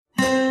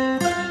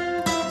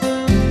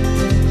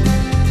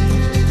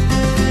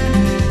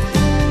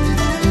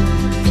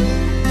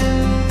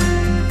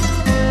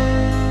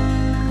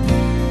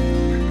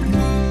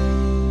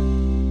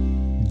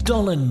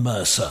Colin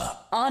Mercer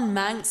on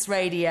Manx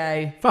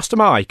Radio. Fastyr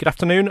mie, good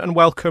afternoon and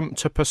welcome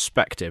to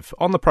Perspective.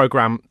 On the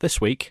programme this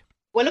week,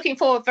 we're looking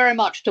forward very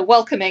much to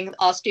welcoming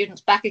our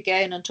students back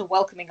again and to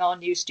welcoming our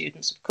new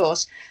students, of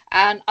course.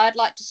 And I'd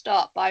like to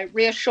start by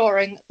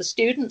reassuring the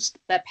students,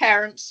 their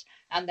parents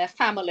and their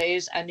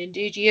families, and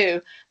indeed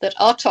you, that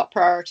our top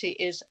priority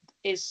is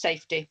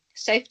safety.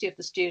 Safety of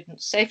the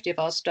students, safety of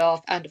our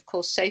staff, and of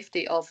course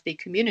safety of the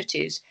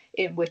communities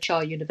in which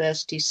our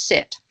universities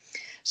sit.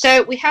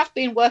 So we have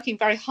been working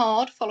very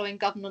hard following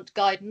government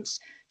guidance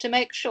to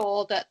make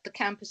sure that the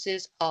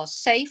campuses are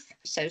safe.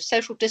 So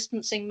social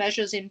distancing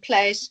measures in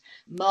place,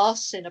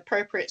 masks in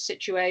appropriate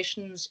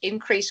situations,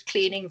 increased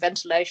cleaning,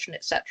 ventilation,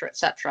 etc.,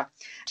 etc.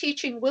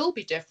 Teaching will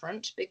be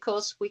different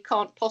because we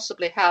can't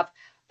possibly have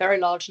very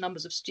large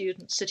numbers of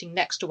students sitting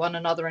next to one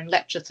another in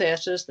lecture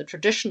theatres. The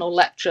traditional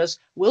lectures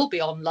will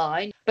be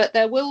online, but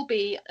there will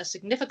be a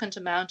significant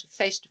amount of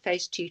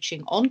face-to-face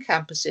teaching on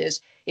campuses.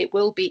 It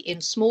will be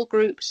in small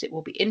groups, it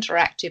will be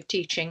interactive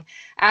teaching,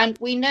 and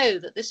we know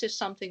that this is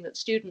something that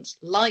students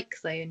like,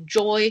 they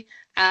enjoy,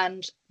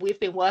 and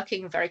we've been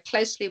working very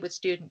closely with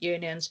student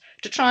unions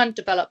to try and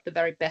develop the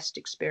very best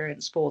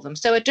experience for them.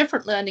 So a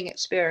different learning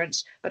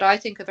experience, but I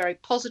think a very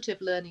positive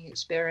learning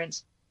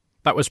experience.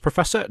 That was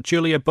Professor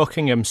Julia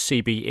Buckingham,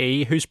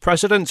 CBE, who's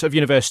president of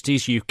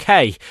Universities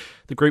UK,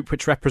 the group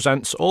which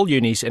represents all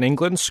unis in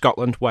England,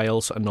 Scotland,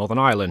 Wales and Northern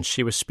Ireland.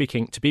 She was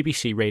speaking to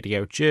BBC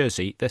Radio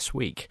Jersey this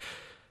week.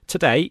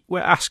 Today,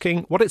 we're asking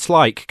what it's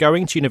like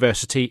going to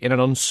university in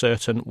an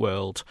uncertain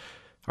world.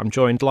 I'm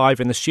joined live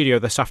in the studio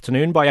this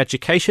afternoon by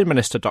Education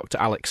Minister Dr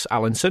Alex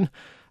Allinson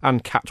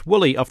and Kat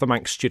Woolley of the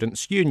Manx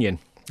Students' Union.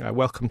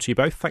 Welcome to you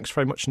both. Thanks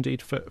very much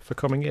indeed for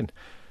coming in.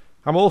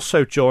 I'm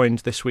also joined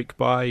this week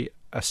by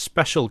a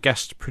special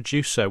guest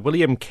producer.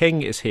 William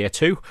King is here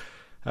too,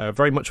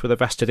 very much with a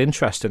vested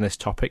interest in this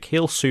topic.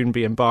 He'll soon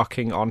be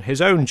embarking on his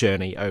own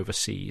journey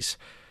overseas.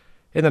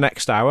 In the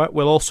next hour,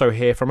 we'll also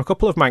hear from a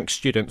couple of Manx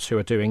students who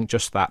are doing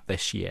just that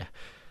this year.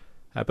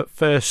 But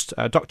first,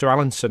 Dr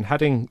Allinson,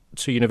 heading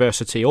to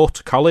university or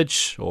to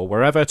college or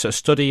wherever to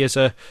study is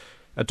a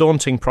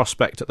daunting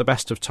prospect at the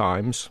best of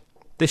times.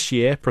 This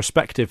year,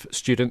 prospective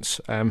students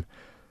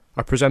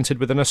are presented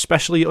with an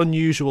especially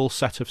unusual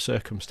set of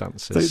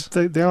circumstances.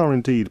 They are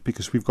indeed,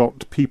 because we've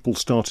got people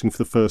starting for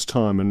the first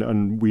time,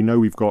 and we know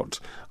we've got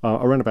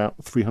around about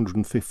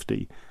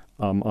 350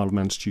 Isle of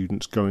Man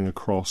students going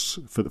across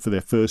for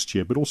their first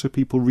year, but also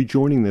people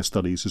rejoining their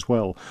studies as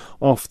well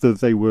after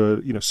they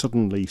were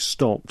suddenly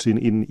stopped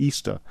in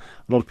Easter.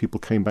 A lot of people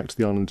came back to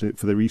the island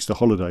for their Easter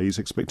holidays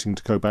expecting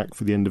to go back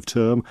for the end of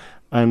term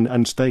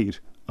and stayed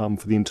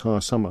for the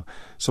entire summer.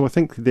 So I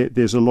think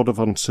there's a lot of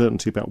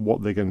uncertainty about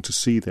what they're going to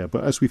see there.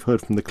 But as we've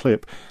heard from the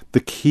clip, the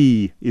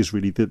key is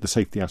really the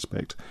safety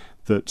aspect,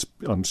 that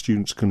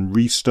students can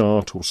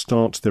restart or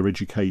start their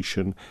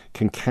education,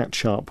 can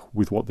catch up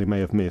with what they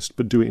may have missed,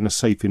 but do it in a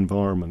safe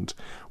environment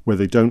where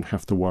they don't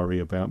have to worry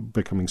about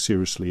becoming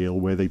seriously ill,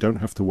 where they don't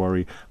have to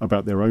worry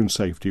about their own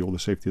safety or the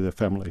safety of their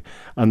family.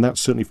 And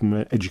that's certainly from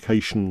an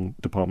education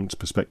department's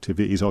perspective,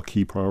 it is our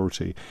key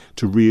priority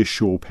to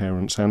reassure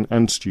parents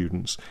and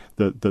students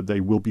that they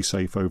will be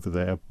safe over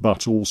there,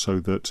 but also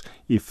that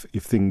if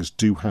things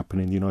do happen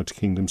in the United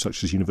Kingdom,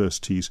 such as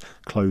universities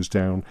close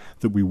down,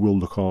 that we will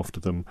look after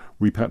them,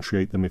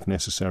 repatriate them if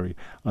necessary,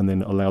 and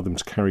then allow them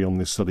to carry on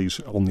their studies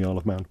on the Isle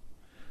of Man.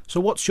 So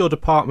what's your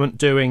department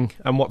doing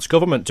and what's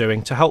government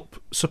doing to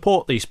help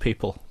support these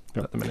people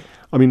at the minute?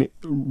 I mean,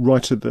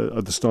 right at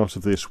the start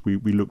of this, we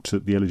looked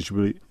at the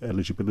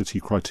eligibility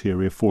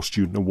criteria for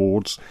student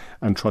awards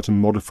and tried to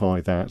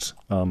modify that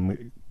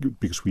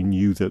because we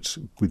knew that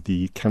with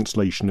the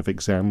cancellation of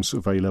exams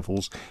of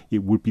A-levels,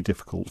 it would be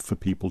difficult for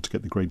people to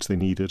get the grades they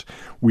needed.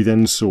 We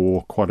then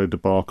saw quite a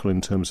debacle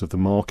in terms of the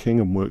marking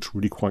and worked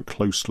really quite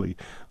closely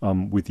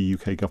with the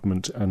UK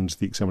government and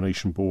the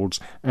examination boards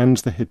and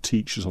the head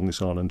teachers on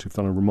this island who've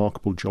done a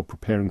remarkable job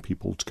preparing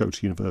people to go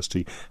to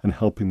university and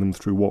helping them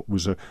through what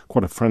was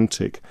quite a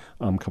frantic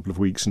couple of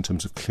weeks in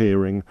terms of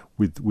clearing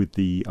with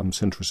the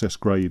centre assessed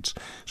grades.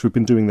 So we've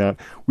been doing that.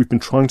 We've been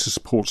trying to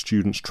support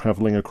students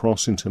travelling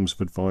across in terms of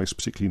advice,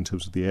 particularly in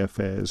terms of the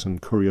airfares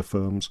and courier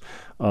firms,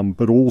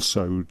 but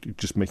also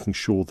just making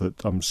sure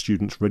that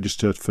students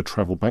register for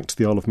travel back to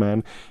the Isle of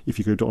Man. If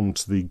you go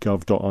onto the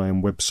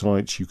gov.im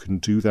website, you can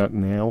do that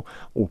now,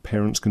 or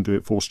parents can do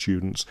it for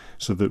students,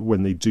 so that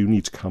when they do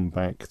need to come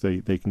back,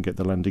 they can get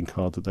the landing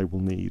card that they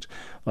will need.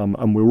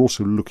 And we're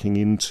also looking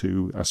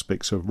into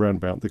aspects of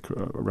around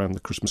the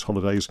Christmas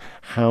holidays,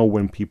 how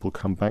when people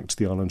come back to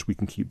the islands we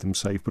can keep them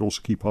safe but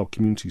also keep our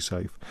community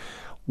safe.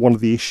 One of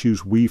the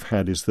issues we've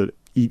had is that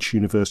each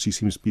university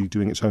seems to be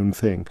doing its own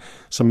thing.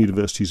 Some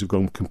universities have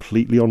gone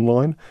completely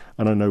online,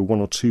 and I know 1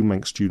 or 2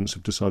 Manx students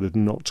have decided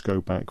not to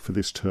go back for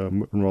this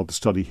term and rather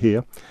study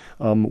here.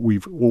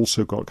 We've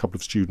also got a couple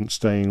of students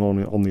staying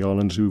on the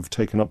island who've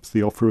taken up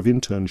the offer of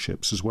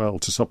internships as well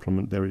to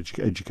supplement their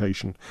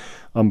education.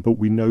 But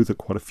we know that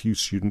quite a few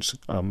students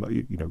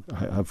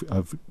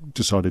have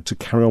decided to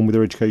carry on with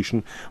their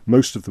education.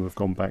 Most of them have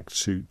gone back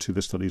to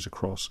their studies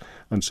across,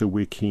 and so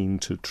we're keen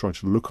to try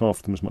to look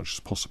after them as much as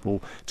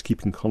possible, to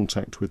keep in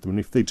contact with them, and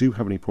if they do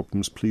have any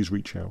problems, please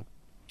reach out.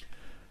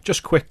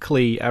 Just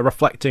quickly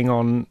reflecting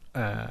on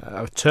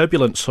a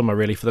turbulent summer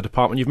really for the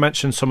department, you've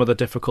mentioned some of the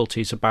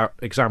difficulties about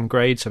exam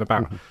grades and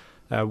about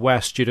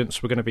where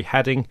students were going to be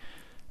heading.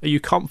 Are you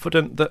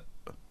confident that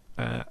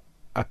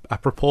a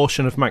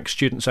proportion of Manx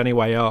students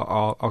anyway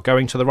are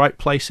going to the right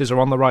places or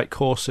on the right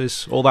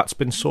courses? All that's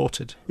been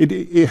sorted?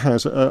 It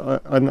has,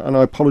 and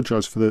I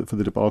apologise for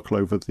the debacle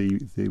over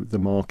the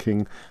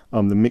marking,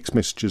 the mixed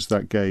messages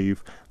that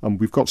gave.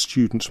 We've got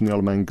students from the Isle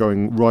of Man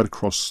going right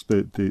across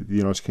the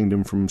United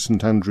Kingdom, from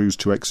St Andrews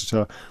to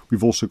Exeter.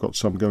 We've also got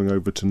some going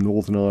over to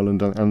Northern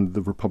Ireland and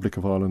the Republic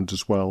of Ireland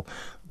as well.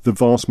 The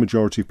vast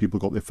majority of people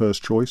got their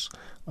first choice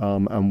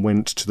and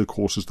went to the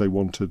courses they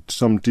wanted.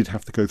 Some did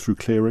have to go through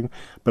clearing,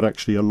 but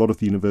actually a lot of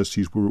the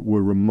universities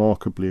were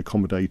remarkably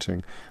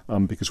accommodating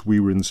because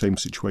we were in the same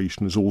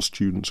situation as all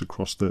students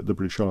across the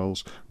British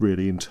Isles,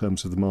 really, in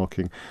terms of the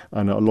marking.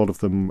 And a lot of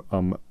them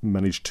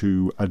managed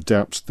to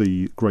adapt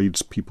the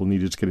grades people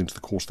needed to get into the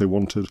course they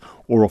wanted,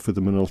 or offer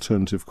them an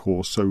alternative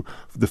course. So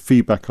the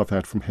feedback I've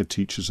had from head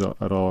teachers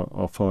at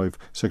our 5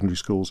 secondary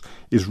schools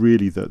is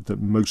really that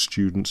most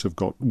students have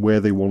got where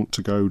they want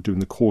to go, doing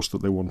the course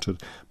that they wanted,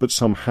 but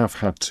some have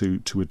had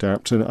to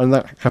adapt, and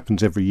that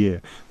happens every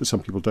year, that some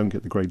people don't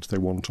get the grades they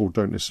want or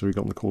don't necessarily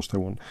get on the course they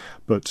want.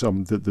 But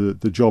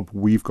the job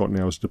we've got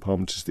now as a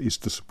department is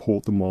to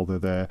support them while they're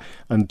there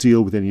and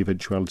deal with any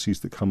eventualities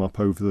that come up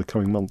over the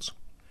coming months.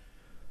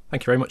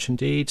 Thank you very much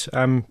indeed.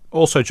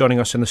 Also joining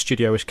us in the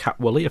studio is Kat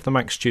Woolley of the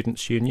Manx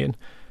Students' Union.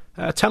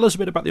 Tell us a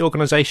bit about the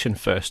organisation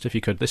first, if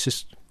you could. This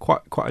is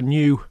quite a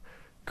new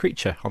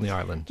creature on the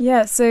island.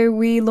 Yeah, so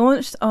we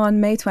launched on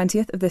May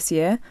 20th of this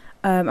year,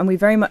 and we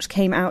very much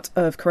came out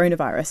of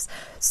coronavirus.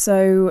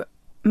 So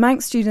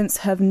Manx students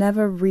have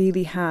never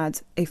really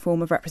had a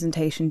form of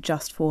representation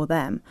just for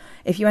them.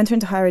 If you enter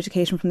into higher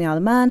education from the Isle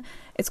of Man,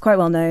 it's quite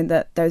well known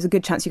that there's a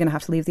good chance you're going to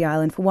have to leave the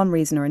island for one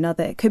reason or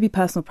another. It could be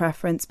personal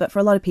preference, but for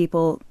a lot of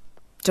people,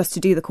 just to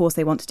do the course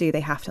they want to do, they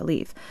have to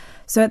leave.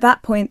 So at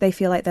that point, they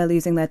feel like they're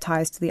losing their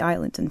ties to the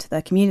island and to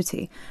their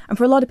community. And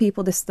for a lot of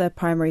people, this is their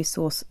primary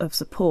source of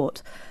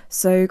support.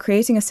 So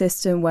creating a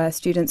system where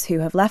students who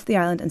have left the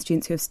island and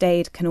students who have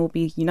stayed can all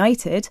be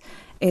united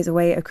is a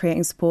way of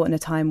creating support in a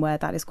time where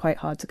that is quite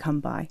hard to come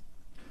by.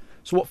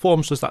 So what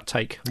forms does that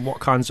take? And what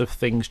kinds of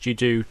things do you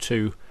do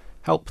to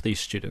help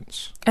these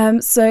students?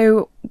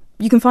 So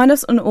you can find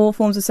us on all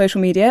forms of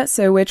social media.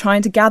 So we're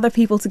trying to gather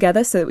people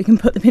together so that we can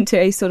put them into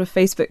a sort of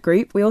Facebook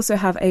group. We also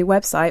have a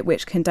website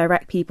which can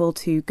direct people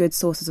to good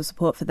sources of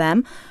support for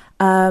them.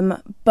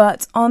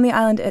 But on the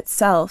island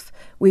itself,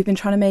 we've been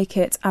trying to make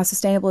it as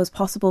sustainable as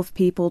possible for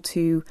people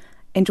to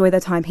enjoy their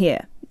time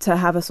here, to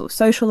have a sort of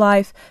social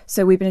life.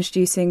 So we've been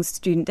introducing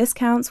student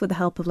discounts with the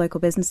help of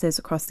local businesses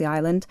across the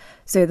island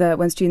so that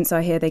when students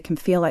are here, they can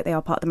feel like they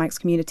are part of the Manx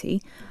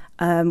community.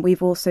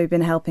 We've also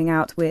been helping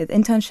out with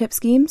internship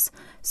schemes,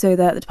 so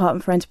that the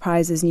Department for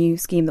Enterprise's new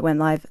scheme that went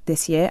live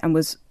this year and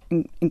was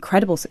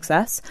incredible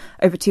success,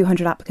 over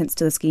 200 applicants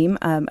to the scheme,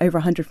 over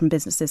 100 from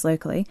businesses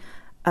locally.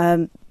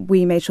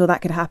 We made sure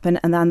that could happen,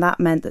 and then that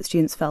meant that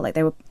students felt like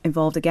they were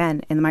involved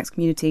again in the Manx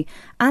community,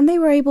 and they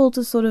were able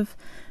to sort of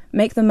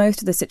make the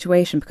most of the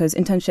situation because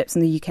internships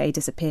in the UK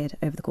disappeared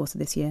over the course of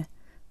this year.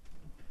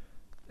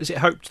 Is it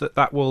hoped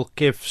that will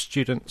give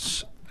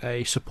students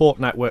a support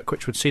network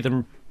which would see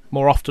them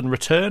more often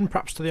return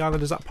perhaps to the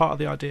island? Is that part of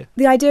the idea?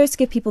 The idea is to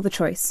give people the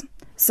choice.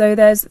 So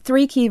there's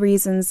 3 key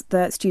reasons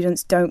that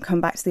students don't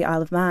come back to the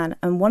Isle of Man,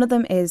 and one of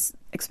them is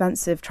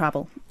expensive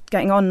travel.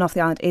 Getting on and off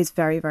the island is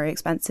very, very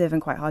expensive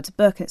and quite hard to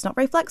book, and it's not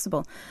very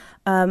flexible.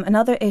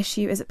 Another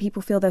issue is that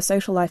people feel their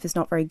social life is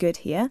not very good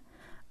here,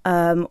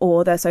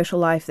 or their social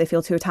life, they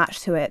feel too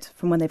attached to it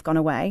from when they've gone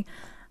away.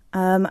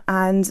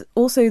 And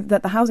also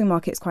that the housing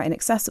market is quite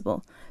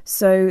inaccessible.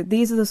 So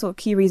these are the sort of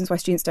key reasons why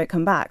students don't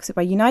come back. So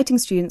by uniting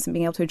students and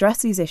being able to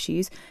address these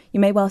issues, you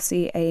may well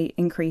see an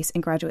increase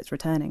in graduates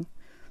returning.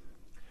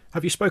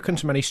 Have you spoken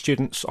to many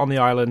students on the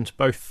island,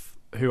 both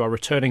who are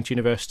returning to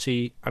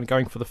university and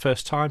going for the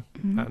first time?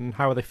 Mm-hmm. And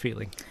how are they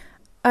feeling?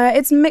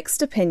 It's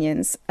mixed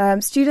opinions.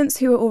 Students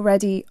who are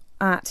already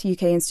at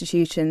UK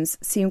institutions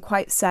seem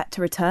quite set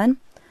to return,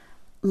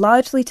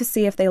 largely to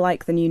see if they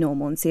like the new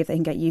normal and see if they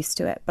can get used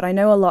to it. But I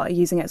know a lot are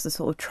using it as a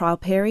sort of trial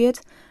period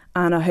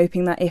and are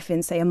hoping that if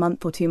in, say, a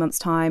month or 2 months'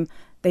 time,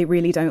 they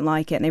really don't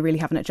like it and they really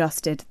haven't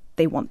adjusted,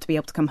 they want to be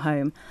able to come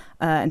home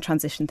and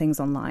transition things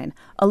online.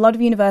 A lot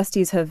of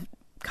universities have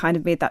kind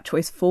of made that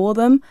choice for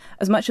them.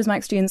 As much as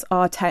Manx students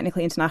are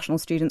technically international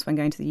students when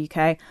going to the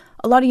UK,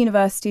 a lot of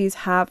universities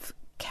have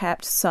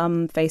kept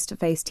some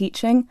face-to-face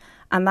teaching,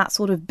 and that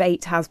sort of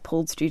bait has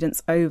pulled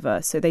students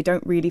over, so they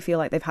don't really feel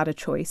like they've had a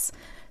choice.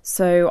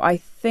 So I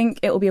think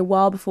it will be a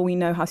while before we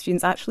know how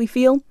students actually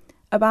feel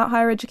about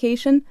higher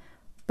education,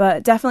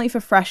 but definitely for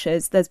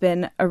freshers, there's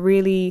been a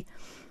really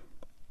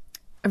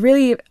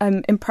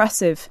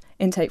impressive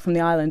intake from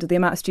the island of the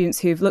amount of students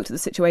who've looked at the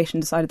situation,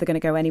 decided they're going to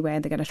go anyway,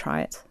 and they're going to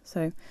try it.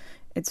 So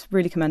it's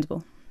really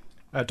commendable.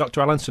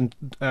 Dr. Allinson,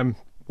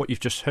 what you've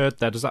just heard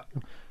there, does that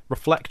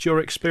reflect your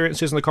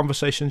experiences and the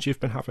conversations you've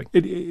been having?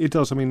 It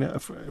does. I mean,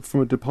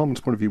 from a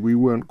department's point of view, we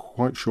weren't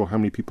quite sure how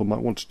many people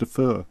might want to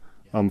defer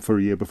for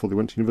a year before they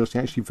went to university.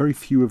 Actually, very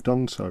few have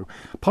done so.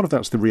 Part of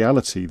that's the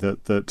reality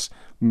that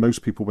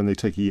most people, when they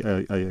take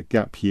a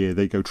gap year,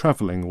 they go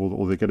travelling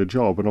or they get a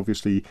job, and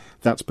obviously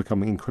that's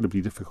becoming incredibly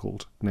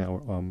difficult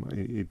now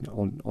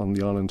on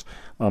the island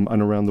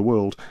and around the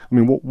world. I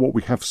mean, what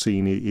we have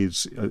seen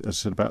is, as I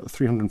said, about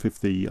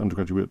 350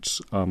 undergraduates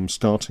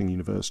starting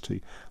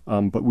university,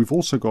 but we've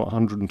also got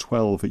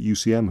 112 at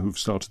UCM who've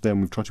started there,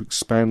 and we've tried to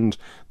expand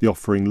the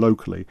offering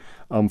locally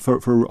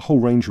for a whole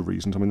range of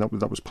reasons. I mean,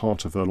 that was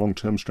part of a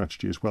long-term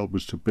strategy as well,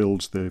 was to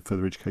build the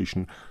further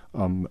education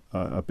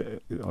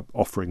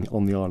offering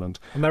on the island.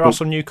 And there are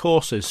some new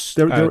courses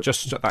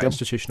just at that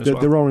institution as well.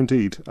 There are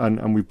indeed,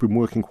 and we've been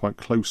working quite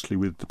closely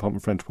with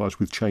Department for Enterprise,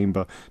 with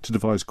Chamber, to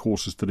devise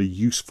courses that are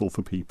useful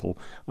for people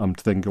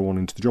to then go on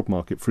into the job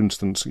market. For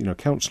instance,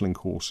 counselling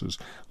courses,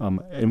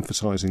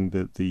 emphasising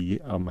the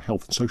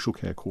health and social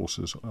care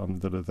courses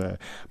that are there.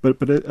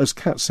 But as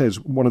Kat says,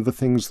 one of the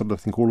things that I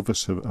think all of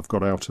us have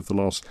got out of the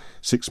last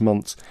 6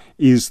 months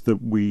is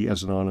that we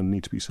as an island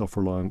need to be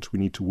self-reliant. We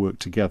need to work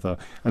together,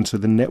 and so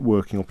the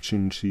networking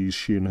opportunities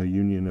she and her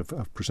union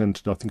have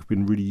presented, I think, have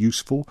been really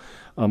useful,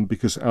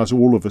 because as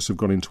all of us have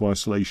gone into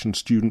isolation,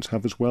 students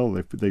have as well.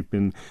 They've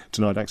been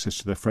denied access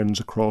to their friends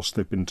across.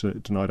 They've been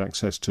denied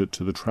access to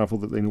the travel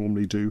that they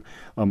normally do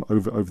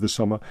over the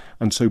summer,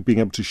 and so being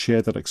able to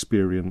share that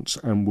experience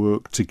and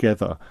work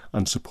together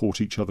and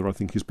support each other, I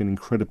think, has been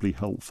incredibly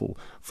helpful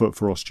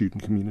for our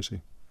student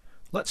community.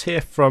 Let's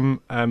hear from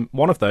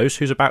one of those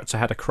who's about to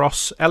head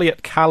across.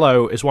 Elliot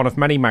Callow is one of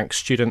many Manx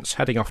students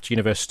heading off to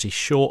university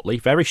shortly,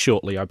 very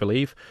shortly, I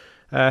believe.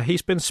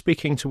 He's been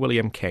speaking to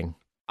William King.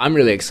 I'm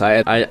really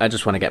excited. I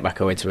just want to get back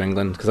away to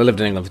England, because I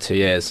lived in England for 2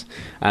 years,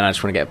 and I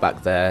just want to get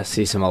back there,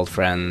 see some old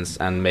friends,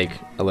 and make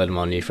a load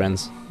more new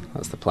friends.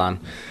 That's the plan.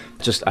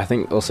 Just, I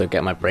think, also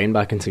get my brain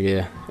back into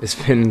gear. It's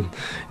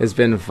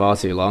been far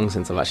too long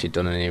since I've actually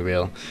done any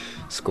real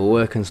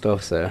schoolwork and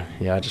stuff, so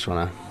yeah, I just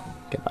want to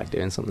get back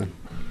doing something.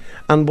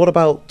 And what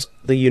about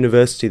the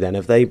university then?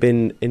 Have they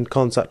been in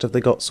contact? Have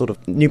they got sort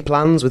of new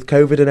plans with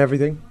COVID and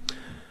everything?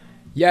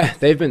 Yeah,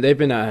 they've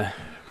been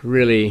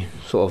really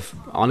sort of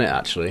on it,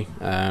 actually.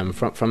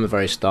 From the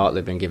very start,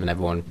 they've been giving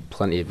everyone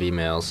plenty of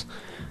emails,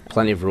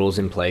 plenty of rules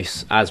in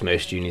place, as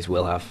most unis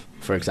will have.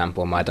 For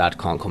example, my dad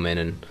can't come in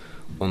and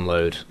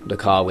unload the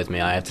car with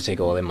me. I have to take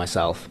it all in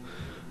myself.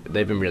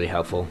 They've been really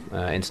helpful.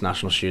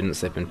 International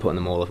students, they've been putting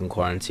them all up in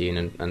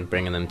quarantine and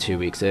bringing them 2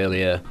 weeks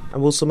earlier.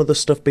 And will some of the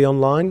stuff be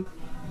online?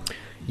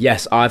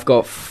 Yes, I've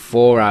got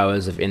 4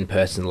 hours of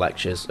in-person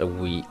lectures a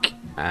week,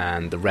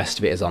 and the rest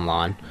of it is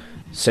online.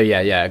 So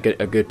yeah,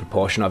 a good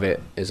proportion of it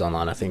is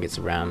online. I think it's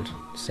around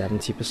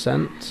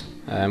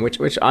 70%,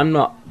 which I'm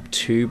not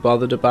too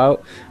bothered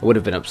about. I would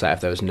have been upset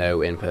if there was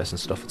no in-person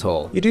stuff at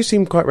all. You do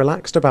seem quite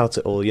relaxed about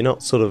it all. You're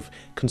not sort of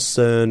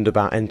concerned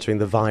about entering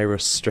the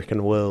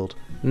virus-stricken world.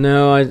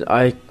 No,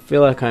 I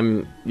feel like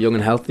I'm young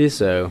and healthy,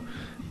 so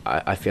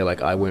I feel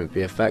like I won't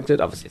be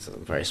affected. Obviously, it's a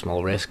very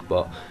small risk,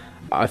 but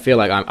I feel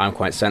like I'm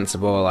quite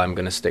sensible. I'm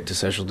going to stick to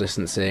social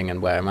distancing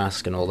and wear a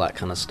mask and all that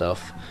kind of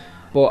stuff.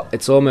 But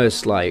it's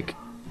almost like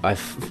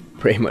I've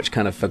pretty much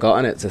kind of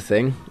forgotten it's a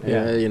thing.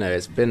 Yeah.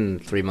 It's been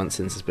 3 months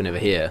since it's been over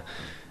here.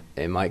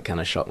 It might kind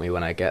of shock me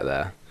when I get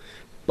there.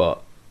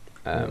 But,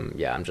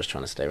 I'm just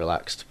trying to stay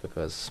relaxed,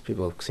 because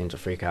people seem to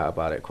freak out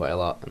about it quite a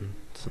lot, and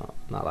it's not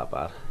that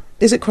bad.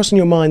 Is it crossing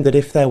your mind that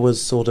if there was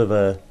sort of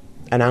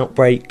an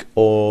outbreak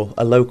or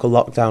a local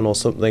lockdown or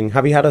something,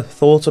 have you had a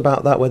thought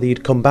about that, whether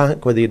you'd come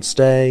back, whether you'd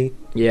stay?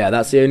 Yeah,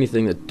 that's the only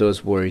thing that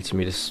does worry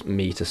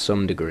me to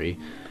some degree,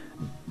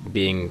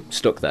 being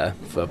stuck there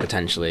for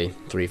potentially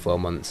 3-4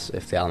 months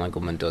if the Almain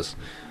government does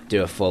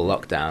do a full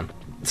lockdown.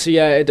 So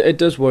yeah, it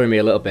does worry me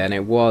a little bit, and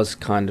it was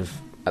kind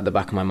of at the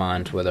back of my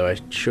mind whether I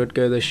should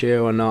go this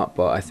year or not,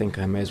 but I think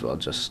I may as well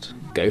just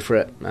go for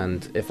it,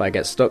 and if I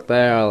get stuck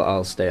there,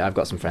 I'll stay. I've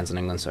got some friends in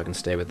England, so I can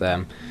stay with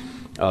them.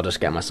 I'll just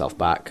get myself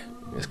back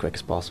as quick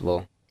as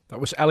possible. That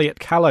was Elliot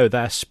Callow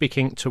there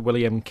speaking to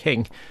William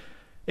King.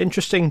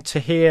 Interesting to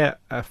hear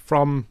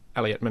from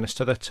Elliot,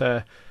 Minister,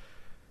 that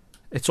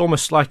it's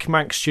almost like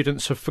Manx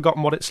students have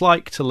forgotten what it's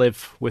like to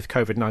live with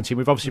COVID-19.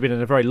 We've obviously been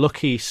in a very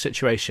lucky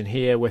situation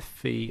here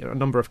with the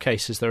number of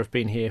cases there have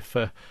been here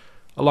for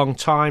a long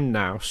time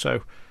now.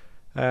 So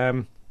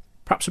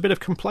perhaps a bit of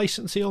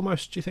complacency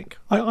almost, do you think?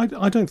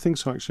 I don't think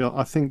so, actually.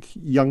 I think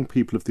young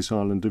people of this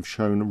island have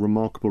shown a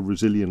remarkable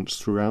resilience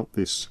throughout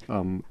this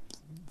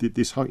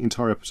this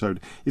entire episode,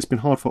 it's been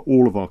hard for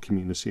all of our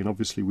community, and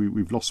obviously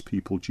we've lost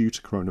people due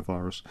to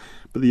coronavirus.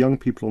 But the young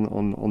people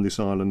on this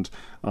island,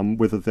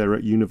 whether they're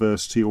at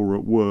university or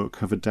at work,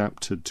 have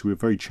adapted to a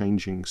very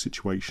changing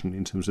situation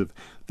in terms of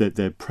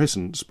their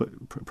present,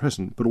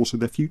 but also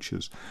their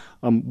futures.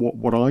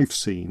 What I've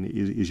seen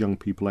is young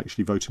people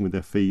actually voting with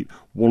their feet,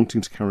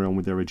 wanting to carry on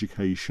with their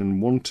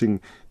education,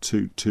 wanting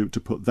to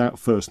put that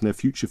first and their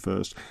future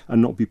first,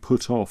 and not be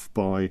put off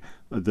by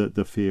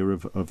the fear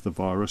of the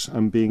virus,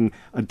 and being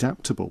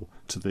adaptable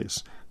to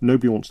this.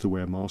 Nobody wants to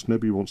wear masks,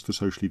 nobody wants to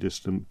socially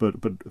distant, but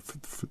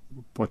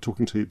by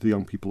talking to the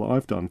young people that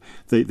I've done,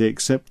 they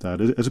accept that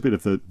as a bit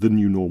of the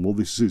new normal.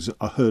 This is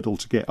a hurdle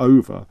to get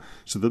over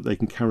so that they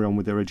can carry on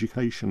with their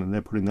education, and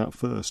they're putting that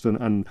first,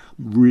 and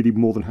really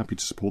more than happy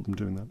to support them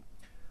doing that.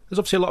 There's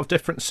obviously a lot of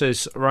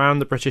differences around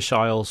the British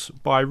Isles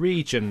by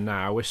region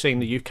now. We're seeing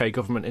the UK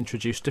government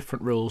introduce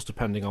different rules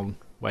depending on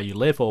where you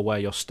live or where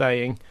you're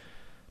staying.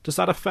 Does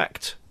that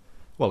affect,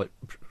 well,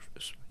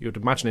 you would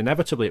imagine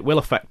inevitably it will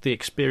affect the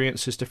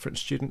experiences different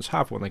students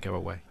have when they go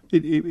away?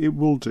 It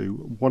will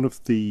do. One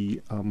of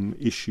the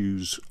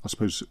issues, I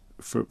suppose,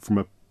 from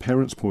a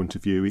parent's point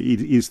of view,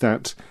 is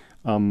that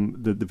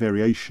the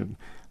variation.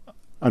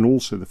 And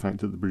also the fact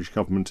that the British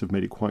government have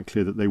made it quite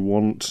clear that they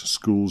want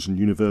schools and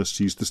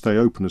universities to stay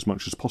open as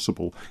much as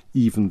possible,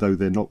 even though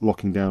they're not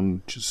locking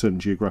down certain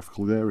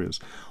geographical areas.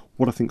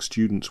 What I think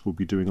students will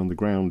be doing on the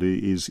ground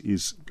is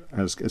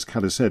as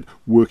Kat has said,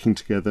 working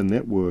together,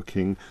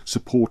 networking,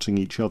 supporting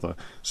each other,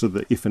 so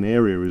that if an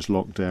area is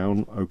locked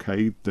down,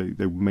 okay,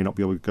 they may not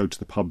be able to go to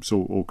the pubs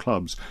or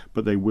clubs,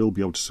 but they will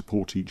be able to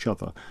support each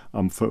other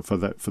for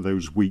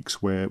those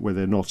weeks where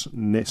they're not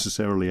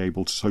necessarily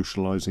able to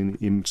socialise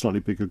in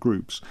slightly bigger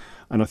groups.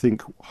 And I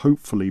think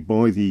hopefully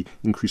by the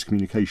increased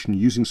communication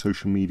using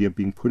social media,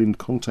 being put in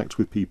contact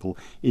with people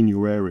in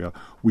your area,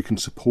 we can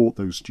support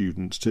those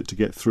students to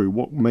get through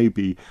what may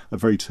be a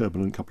very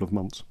turbulent couple of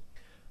months.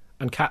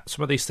 And Kat,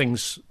 some of these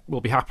things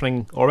will be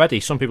happening already.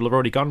 Some people have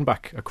already gone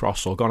back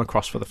across or gone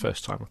across for the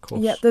first time, of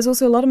course. Yeah, there's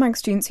also a lot of Manx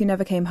students who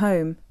never came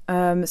home.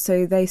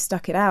 So they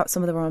stuck it out.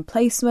 Some of them were on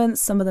placements.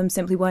 Some of them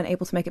simply weren't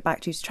able to make it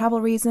back due to travel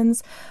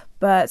reasons.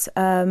 But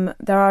there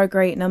are a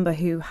great number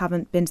who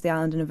haven't been to the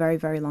island in a very,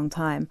 very long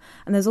time.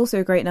 And there's also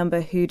a great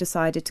number who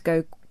decided to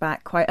go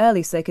back quite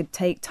early so they could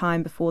take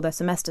time before their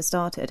semester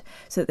started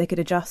so that they could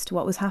adjust to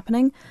what was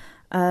happening.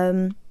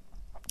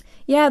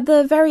 Yeah,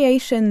 the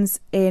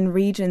variations in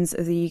regions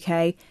of the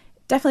UK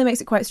definitely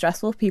makes it quite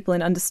stressful for people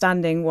in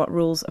understanding what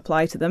rules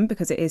apply to them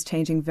because it is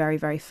changing very,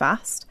 very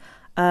fast.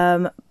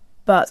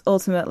 But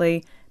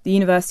ultimately, the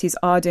universities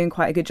are doing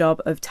quite a good job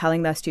of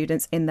telling their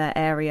students in their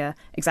area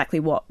exactly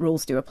what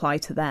rules do apply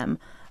to them.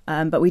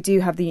 But we do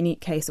have the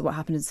unique case of what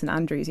happened in St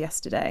Andrews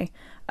yesterday,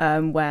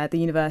 where the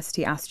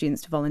university asked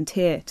students to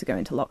volunteer to go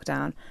into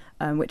lockdown,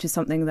 which is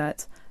something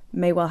that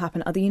may well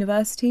happen at other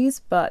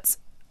universities, but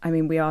I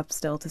mean, we are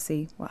still to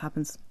see what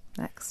happens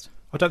next.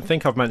 I don't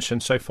think I've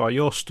mentioned so far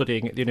you're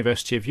studying at the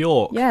University of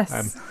York.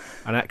 Yes.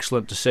 An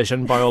excellent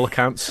decision by all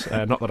accounts.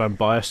 Not that I'm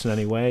biased in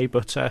any way,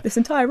 but... this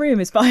entire room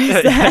is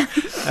biased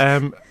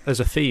there. There's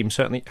a theme,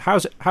 certainly.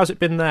 How's it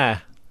been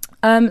there?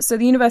 So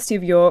the University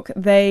of York,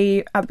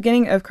 they, at the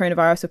beginning of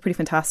coronavirus, were pretty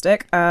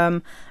fantastic.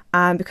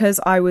 And because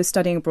I was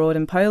studying abroad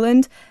in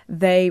Poland,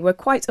 they were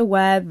quite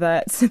aware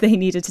that they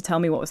needed to tell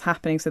me what was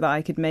happening so that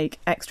I could make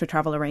extra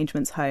travel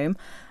arrangements home.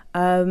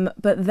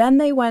 But then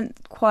they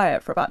went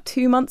quiet for about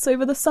 2 months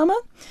over the summer,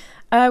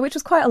 which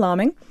was quite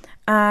alarming.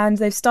 And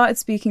they've started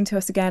speaking to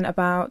us again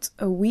about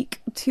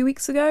 2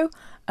 weeks ago.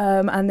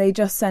 And they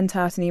just sent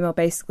out an email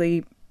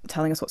basically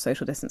telling us what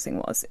social distancing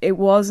was. It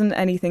wasn't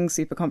anything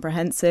super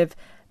comprehensive.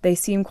 They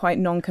seem quite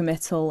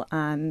non-committal,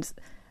 and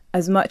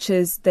as much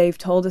as they've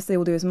told us they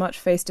will do as much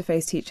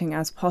face-to-face teaching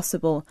as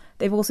possible,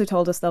 they've also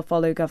told us they'll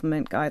follow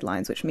government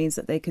guidelines, which means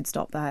that they could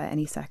stop there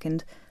any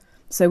second.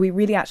 So we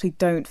really actually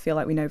don't feel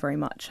like we know very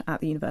much at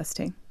the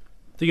university.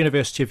 The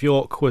University of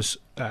York was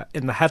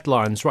in the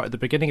headlines right at the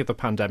beginning of the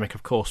pandemic,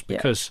 of course,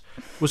 because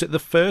was it the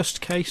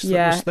first case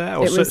that was there?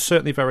 Or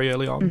certainly very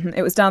early on? Mm-hmm.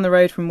 It was down the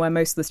road from where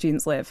most of the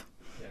students live.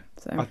 Yeah.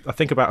 So. I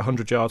think about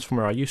 100 yards from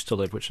where I used to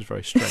live, which is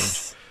very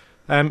strange.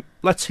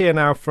 Let's hear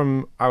now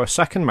from our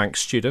second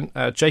Manx student.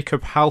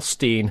 Jacob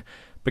Halstein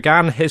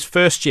began his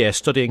first year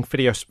studying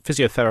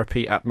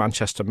physiotherapy at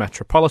Manchester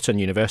Metropolitan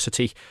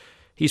University.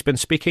 He's been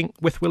speaking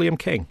with William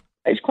King.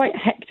 It's quite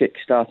hectic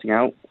starting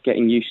out,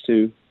 getting used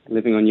to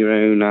living on your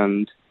own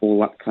and all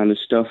that kind of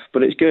stuff,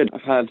 but it's good.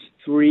 I've had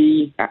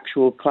 3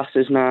 actual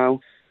classes now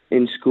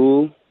in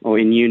school, or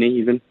in uni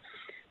even.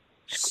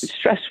 It's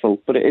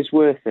stressful, but it is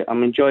worth it.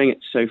 I'm enjoying it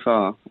so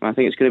far, and I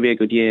think it's going to be a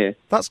good year.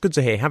 That's good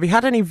to hear. Have you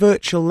had any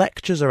virtual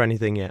lectures or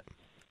anything yet?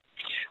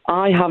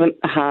 I haven't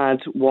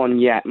had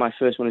one yet. My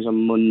first one is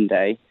on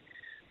Monday,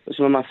 but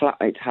some of my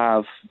flatmates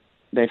have.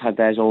 They've had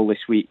theirs all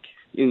this week.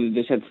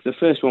 They said the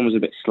first one was a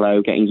bit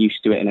slow, getting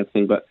used to it and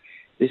everything, but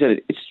they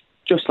said it's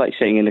just like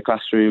sitting in the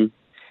classroom,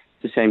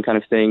 the same kind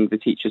of thing. The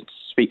teacher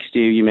speaks to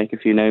you, you make a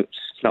few notes.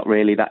 It's not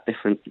really that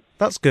different.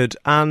 That's good.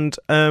 And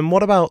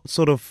what about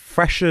sort of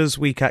Freshers'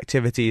 Week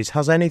activities?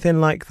 Has anything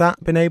like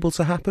that been able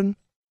to happen?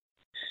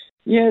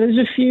 Yeah, there's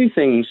a few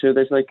things. So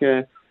there's like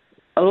a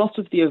lot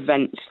of the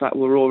events that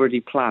were already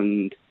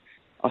planned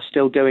are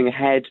still going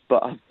ahead,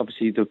 but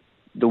obviously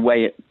the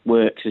way it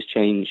works has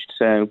changed.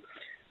 So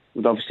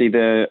with obviously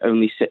the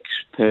only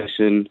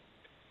 6-person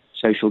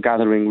social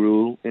gathering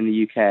rule in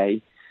the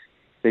UK,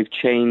 they've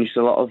changed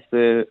a lot of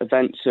the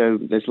events, so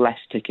there's less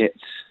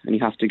tickets and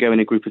you have to go in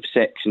a group of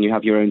 6 and you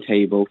have your own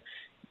table.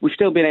 We've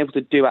still been able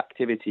to do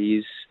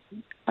activities.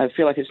 I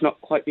feel like it's not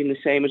quite been the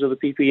same as other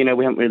people. You know,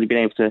 we haven't really been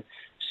able to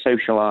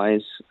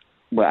socialise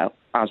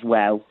as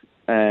well,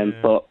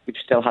 but we've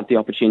still had the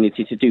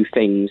opportunity to do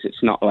things.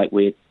 It's not like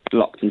we're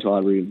locked into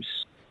our rooms.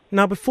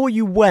 Now, before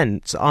you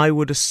went, I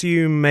would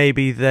assume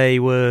maybe they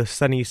were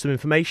sending you some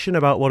information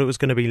about what it was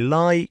going to be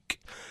like.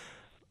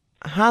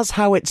 Has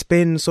how it's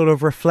been sort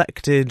of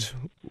reflected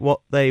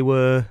what they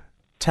were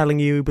telling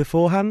you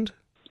beforehand?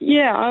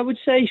 Yeah, I would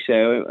say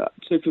so.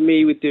 So for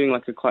me, with doing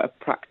like quite a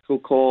practical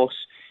course,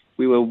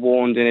 we were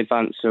warned in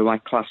advance, so my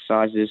class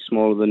size is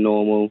smaller than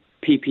normal.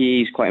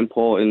 PPE is quite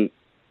important.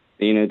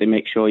 You know, they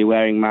make sure you're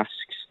wearing masks.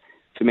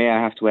 For me,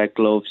 I have to wear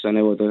gloves. I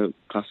know other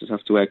classes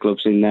have to wear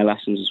gloves in their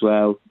lessons as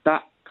well.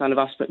 That kind of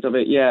aspect of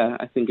it, yeah,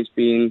 I think it's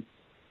been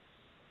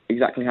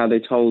exactly how they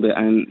told it,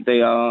 and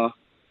they are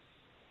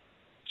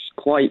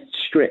quite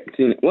strict.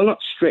 Well, not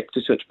strict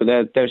as such, but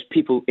there's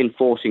people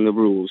enforcing the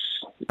rules.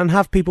 And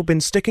have people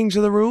been sticking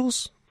to the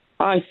rules?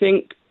 I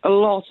think a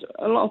lot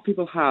of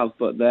people have,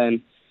 but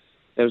then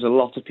there's a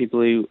lot of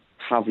people who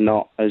have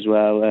not as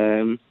well.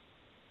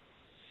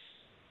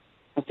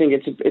 I think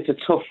it's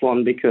a tough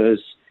one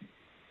because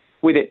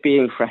with it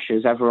being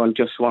Freshers, everyone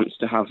just wants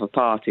to have a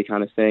party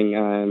kind of thing,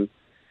 and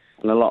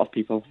a lot of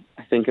people,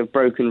 I think, have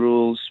broken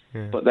rules.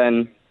 Yeah. But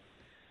then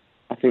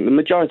I think the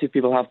majority of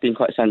people have been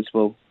quite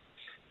sensible.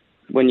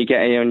 When you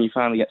get here and you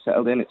finally get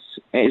settled in, it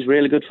is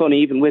really good fun,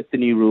 even with the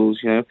new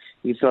rules. You know,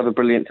 you can still have a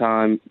brilliant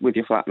time with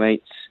your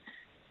flatmates,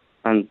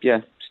 and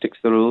yeah, stick to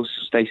the rules,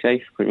 stay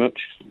safe, pretty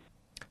much.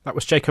 That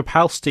was Jacob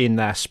Halstein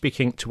there,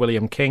 speaking to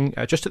William King,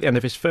 just at the end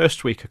of his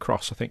first week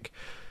across, I think.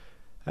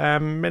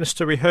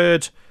 Minister, we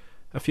heard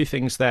a few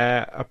things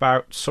there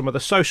about some of the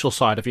social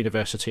side of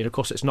university, and of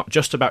course it's not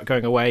just about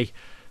going away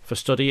for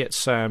study,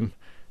 it's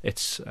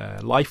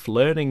life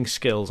learning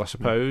skills, I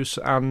suppose,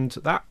 and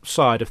that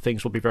side of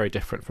things will be very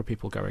different for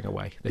people going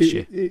away this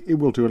year. It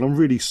will do, and I'm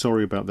really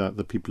sorry about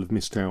that people have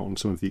missed out on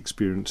some of the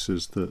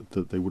experiences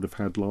that they would have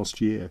had last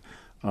year.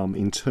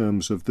 In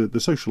terms of the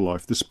social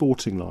life, the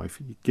sporting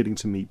life, getting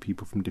to meet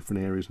people from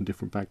different areas and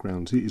different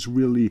backgrounds is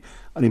really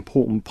an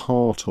important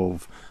part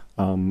of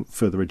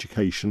further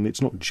education.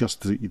 It's not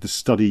just the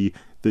study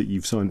that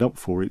you've signed up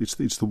for, it's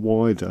the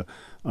wider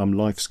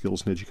life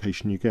skills and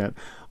education you get.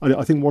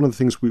 I think one of the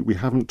things we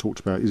haven't talked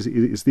about is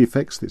the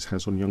effects this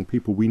has on young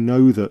people. We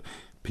know that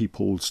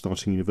people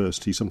starting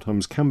university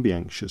sometimes can be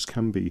anxious,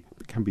 can be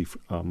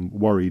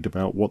worried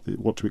about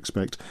what to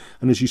expect.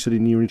 And as you said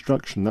in your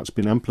introduction, that's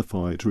been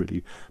amplified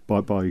really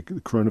by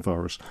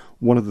coronavirus.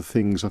 One of the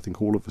things I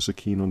think all of us are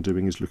keen on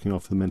doing is looking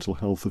after the mental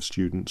health of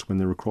students when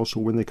they're across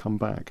or when they come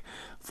back.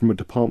 From a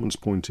department's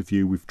point of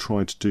view, we've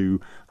tried to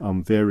do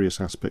various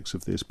aspects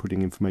of this,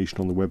 putting information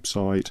on the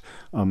website,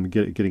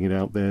 getting it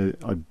out there.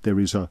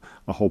 There is a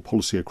whole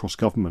policy across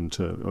government,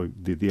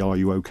 the Are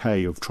You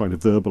OK, of trying to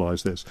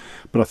verbalise this.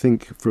 But I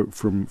think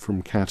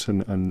from CAT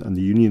and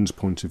the union's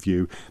point of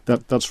view,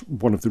 that's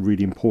one of the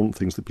really important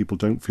things, that people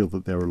don't feel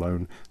that they're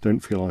alone, don't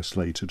feel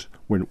isolated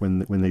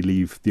when they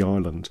leave the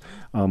island,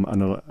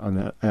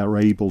 and are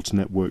able to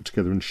network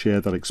together and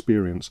share that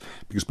experience.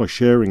 Because by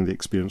sharing the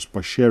experience,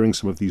 by sharing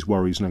some of these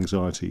worries and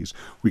anxieties,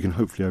 we can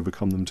hopefully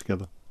overcome them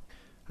together.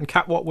 And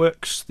Kat, what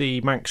work's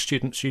the Manx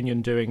Students'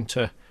 Union doing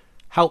to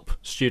help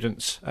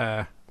students'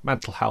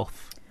 mental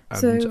health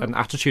and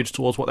attitudes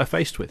towards what they're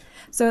faced with?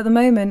 So at the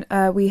moment,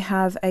 we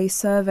have a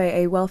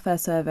survey, a welfare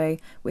survey,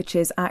 which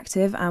is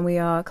active, and we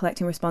are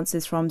collecting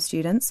responses from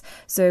students.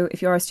 So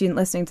if you're a student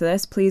listening to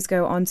this, please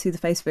go onto the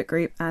Facebook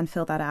group and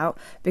fill that out,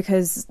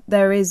 because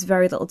there is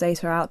very little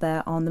data out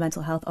there on the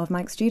mental health of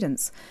Manx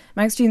students.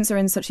 Manx students are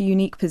in such a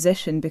unique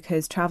position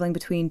because travelling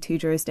between 2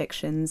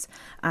 jurisdictions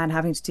and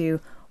having to do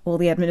all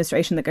the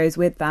administration that goes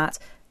with that,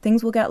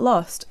 things will get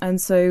lost.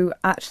 And so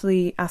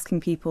actually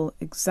asking people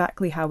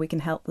exactly how we can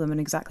help them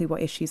and exactly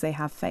what issues they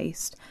have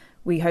faced.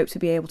 We hope to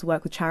be able to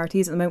work with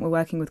charities. At the moment, we're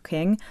working with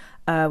King.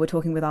 We're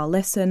talking with our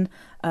Listen,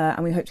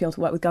 and we hope to be able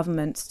to work with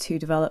government to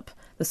develop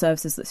the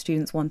services that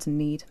students want and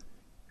need.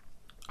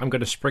 I'm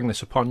going to spring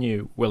this upon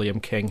you, William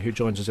King, who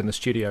joins us in the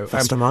studio.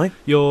 First am I.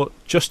 You're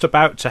just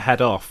about to head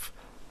off.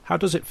 How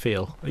does it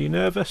feel? Are you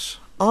nervous?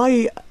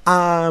 I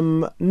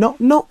am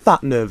not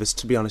that nervous,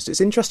 to be honest. It's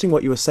interesting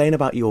what you were saying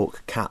about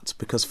York, Kat,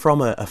 because from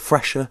a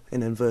fresher,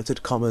 in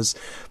inverted commas,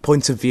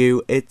 point of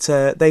view,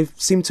 they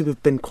seem to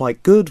have been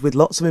quite good with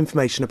lots of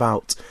information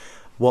about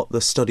what the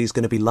study's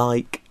going to be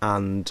like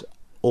and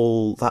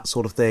all that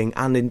sort of thing,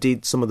 and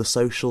indeed some of the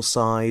social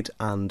side.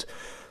 And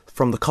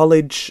from the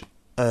college,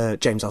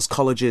 James House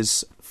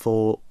Colleges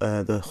for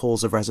the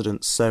halls of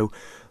residence. So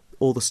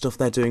all the stuff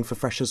they're doing for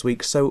Freshers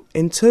Week. So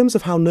in terms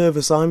of how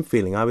nervous I'm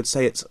feeling, I would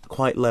say it's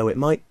quite low.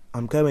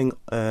 I'm going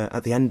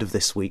at the end of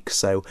this week,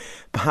 so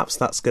perhaps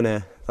that's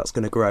gonna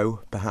grow,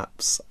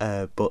 perhaps.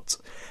 But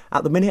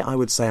at the minute, I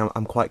would say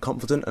I'm quite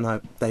confident,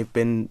 and they've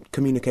been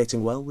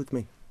communicating well with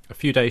me. A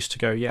few days to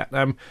go yet.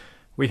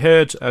 We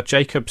heard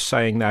Jacob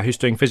saying there, who's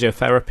doing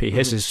physiotherapy.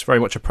 His is very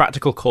much a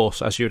practical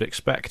course, as you would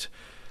expect.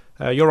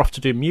 You're off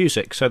to do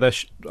music, so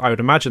I would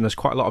imagine there's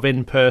quite a lot of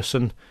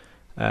in-person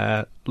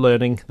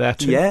learning there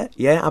too.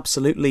 Yeah,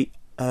 absolutely.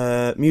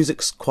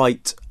 Music's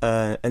quite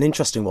an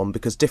interesting one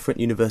because different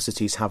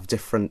universities have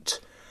different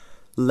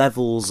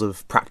levels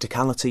of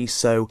practicality.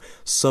 So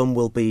some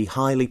will be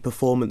highly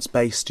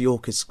performance-based.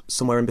 York is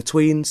somewhere in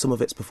between. Some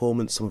of it's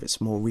performance, some of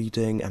it's more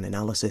reading and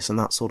analysis and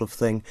that sort of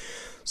thing.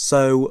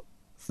 So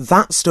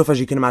that stuff, as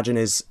you can imagine,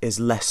 is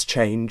less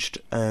changed.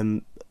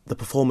 The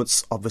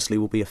performance obviously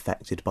will be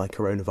affected by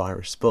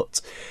coronavirus,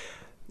 but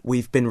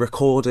we've been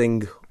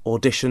recording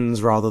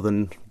auditions rather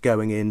than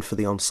going in for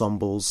the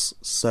ensembles,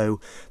 so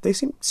they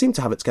seem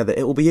to have it together.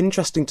 It will be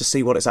interesting to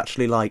see what it's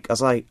actually like.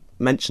 As I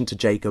mentioned to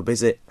Jacob,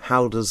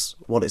 how does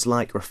what it's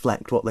like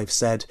reflect what they've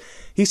said?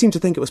 He seemed to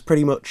think it was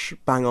pretty much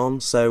bang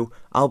on, so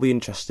I'll be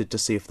interested to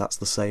see if that's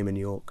the same in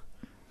York.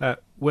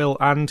 Will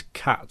and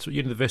Kat,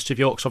 University of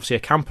York's obviously a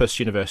campus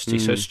university,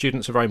 so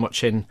students are very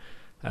much in,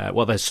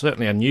 there's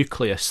certainly a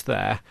nucleus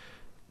there.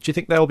 Do you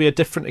think there will be a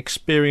different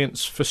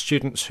experience for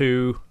students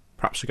who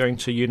perhaps are going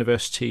to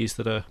universities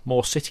that are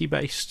more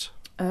city-based?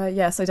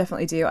 Yes, I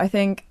definitely do. I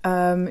think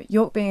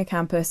York being a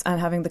campus and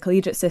having the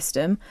collegiate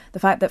system, the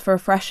fact that for a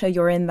fresher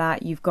you're in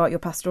that, you've got your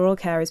pastoral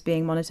care is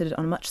being monitored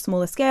on a much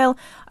smaller scale,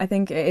 I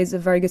think it is a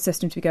very good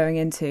system to be going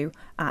into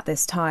at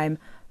this time.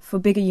 For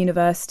bigger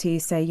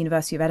universities, say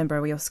University of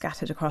Edinburgh, where you're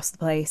scattered across the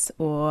place,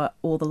 or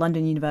all the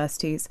London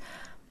universities,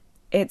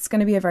 it's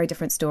going to be a very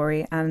different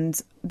story. And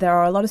there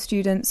are a lot of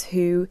students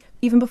who,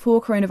 even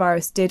before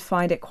coronavirus, did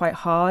find it quite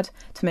hard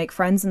to make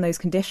friends in those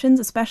conditions,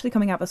 especially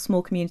coming out of a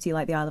small community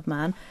like the Isle of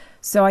Man.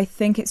 So I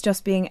think it's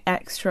just being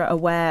extra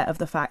aware of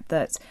the fact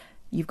that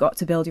you've got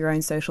to build your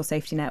own social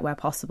safety net where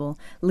possible.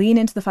 Lean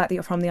into the fact that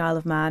you're from the Isle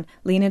of Man.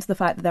 Lean into the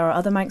fact that there are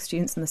other Manx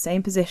students in the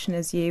same position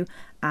as you,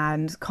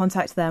 and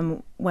contact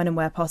them when and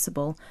where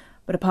possible.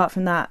 But apart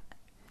from that,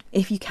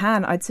 if you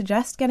can, I'd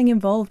suggest getting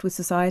involved with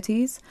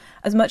societies.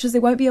 As much as they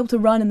won't be able to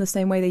run in the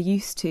same way they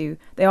used to,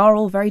 they are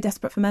all very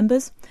desperate for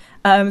members.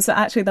 So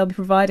actually they'll be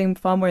providing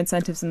far more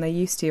incentives than they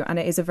used to, and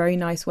it is a very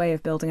nice way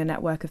of building a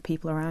network of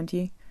people around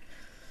you.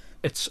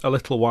 It's a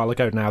little while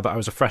ago now that I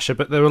was a fresher,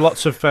 but there were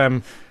lots of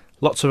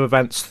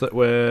events that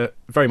were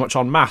very much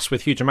en masse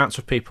with huge amounts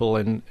of people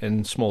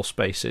in small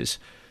spaces.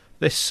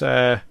 This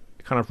kind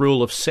of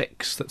rule of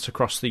 6 that's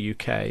across the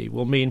UK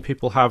will mean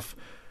people have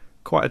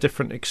quite a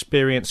different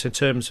experience in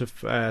terms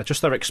of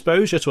just their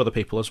exposure to other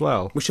people as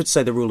well. We should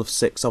say the rule of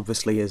 6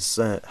 obviously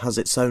has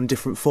its own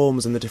different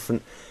forms in the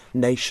different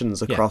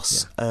nations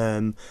across.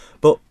 Yeah.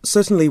 But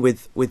certainly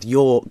with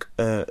York,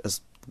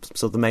 as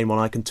sort of the main one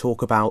I can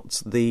talk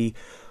about,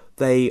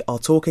 they are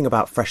talking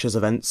about freshers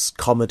events,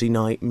 comedy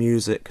night,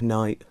 music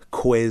night,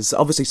 quiz.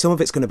 Obviously some of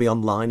it's going to be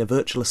online, a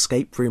virtual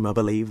escape room I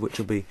believe, which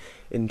will be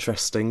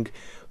interesting.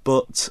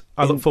 But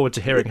I look forward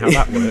to hearing how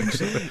that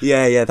works.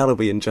 Yeah, that'll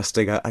be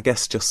interesting. I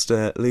guess just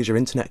lose your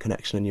internet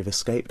connection and you've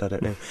escaped. I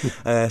don't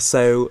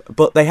know.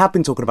 But they have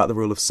been talking about the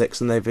rule of 6,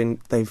 and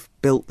they've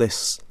built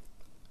this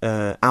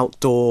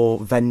outdoor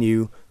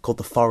venue called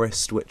the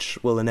Forest, which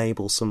will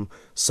enable some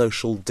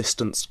social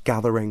distanced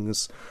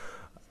gatherings.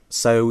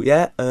 So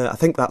yeah, I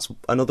think that's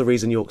another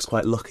reason York's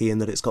quite lucky in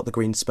that it's got the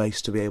green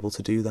space to be able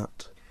to do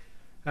that.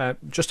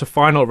 Just a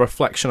final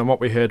reflection on what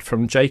we heard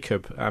from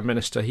Jacob,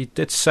 Minister. He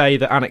did say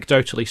that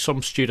anecdotally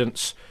some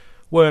students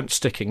weren't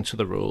sticking to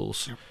the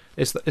rules. Yeah.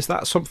 Is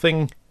that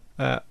something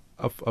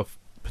of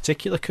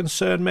particular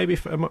concern maybe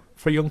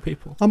for young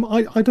people?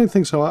 I don't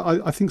think so.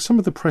 I think some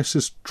of the press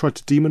has tried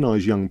to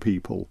demonise young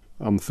people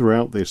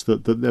throughout this,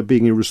 that they're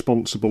being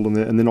irresponsible and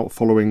they're not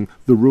following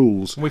the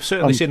rules. We've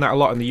certainly seen that a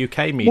lot in the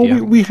UK media.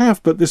 Well, we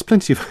have, but there's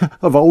plenty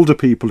of older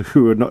people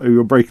who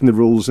are breaking the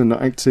rules and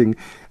acting,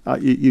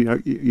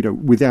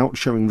 without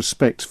showing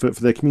respect for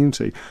their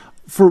community.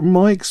 From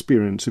my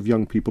experience of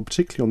young people,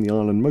 particularly on the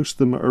island, most of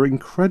them are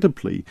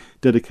incredibly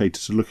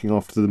dedicated to looking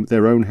after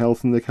their own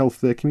health and the health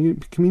of their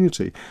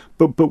community.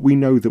 But we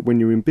know that when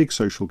you're in big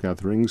social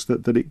gatherings,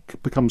 that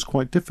it becomes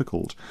quite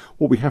difficult.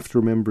 What we have to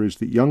remember is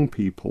that young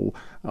people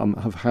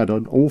have had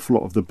an awful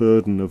lot of the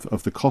burden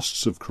of the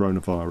costs of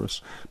coronavirus,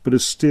 but are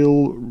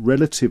still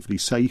relatively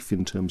safe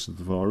in terms of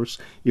the virus.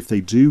 If they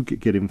do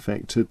get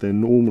infected, they're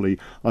normally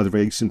either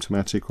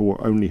asymptomatic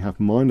or only have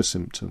minor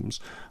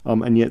symptoms,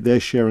 and yet they're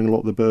sharing a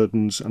lot of the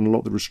burdens and a lot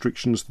of the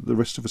restrictions that the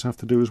rest of us have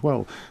to do as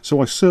well.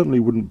 So I certainly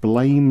wouldn't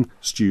blame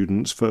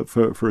students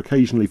for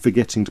occasionally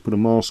forgetting to put a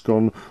mask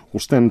on or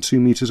stand 2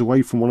 metres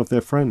away from one of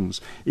their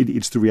friends.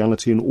 It's the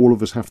reality, and all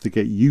of us have to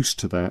get used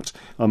to that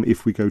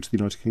if we go to the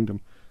United Kingdom.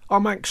 Are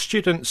Manx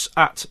students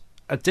at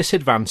a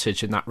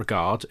disadvantage in that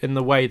regard, in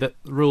the way that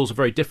the rules are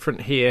very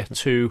different here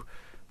to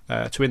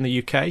in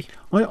the UK?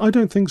 I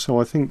don't think so.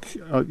 I think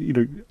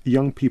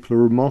young people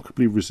are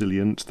remarkably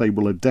resilient. They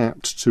will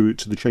adapt to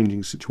the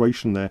changing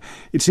situation there.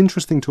 It's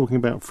interesting talking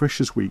about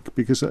Freshers' Week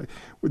because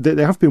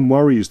there have been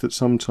worries that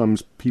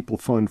sometimes people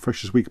find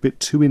Freshers' Week a bit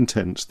too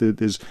intense.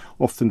 There's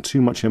often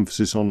too much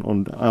emphasis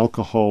on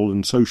alcohol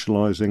and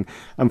socialising,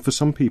 and for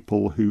some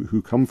people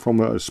who come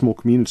from a small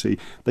community,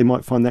 they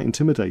might find that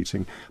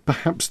intimidating.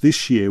 Perhaps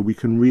this year we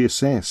can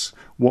reassess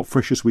what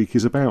Freshers' Week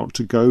is about,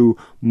 to go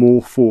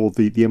more for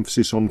the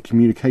emphasis on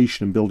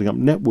communication and building up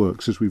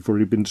networks, as we've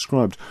already been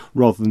described,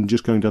 rather than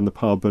just going down the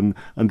pub and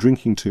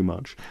drinking too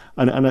much.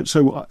 And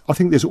so I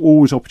think there's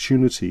always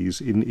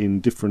opportunities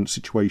in different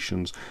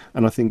situations,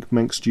 and I think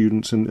Manx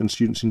students and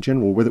students in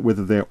general,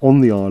 whether they're on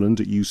the island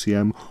at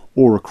UCM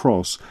or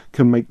across,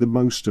 can make the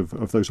most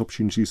of those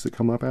opportunities that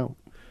come about.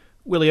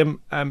 William,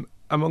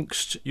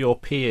 amongst your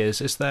peers,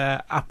 is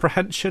there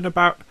apprehension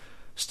about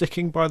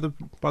sticking by the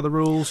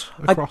rules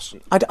across?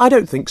 I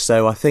don't think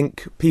so. I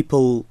think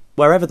people,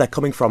 wherever they're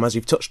coming from, as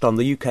you've touched on,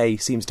 the UK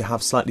seems to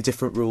have slightly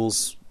different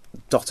rules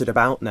dotted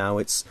about now.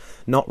 It's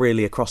not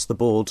really across the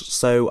board.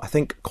 So I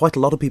think quite a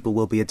lot of people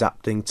will be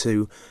adapting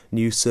to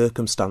new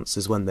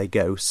circumstances when they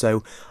go.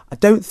 So I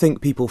don't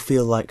think people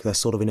feel like they're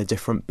sort of in a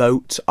different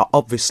boat.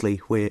 Obviously,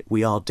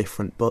 we are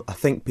different, but I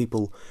think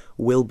people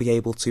will be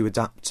able to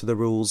adapt to the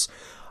rules.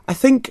 I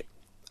think,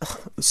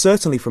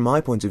 certainly from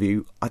my point of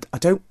view,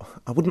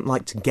 I wouldn't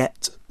like to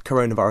get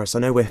coronavirus. I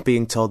know we're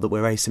being told that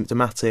we're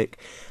asymptomatic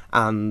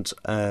and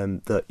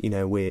that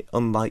we're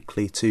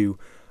unlikely to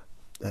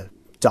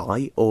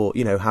die or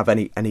have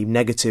any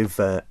negative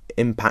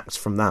impacts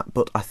from that.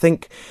 But I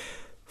think,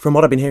 from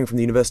what I've been hearing from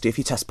the university, if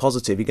you test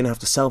positive, you're going to have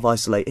to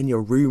self-isolate in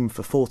your room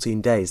for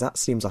 14 days. That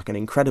seems like an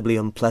incredibly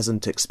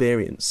unpleasant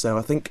experience. So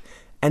I think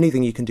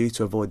anything you can do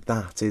to avoid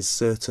that is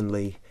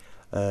certainly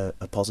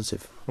a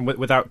positive. And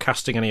without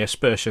casting any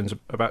aspersions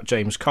about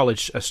James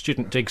College,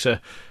 Student Digs are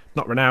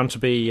not renowned to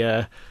be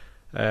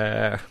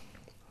the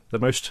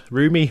most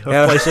roomy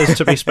of places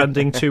to be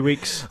spending 2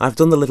 weeks. I've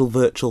done the little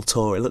virtual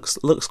tour. It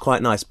looks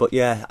quite nice, but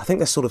yeah, I think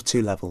there's sort of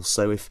two levels.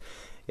 So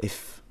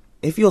if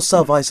you're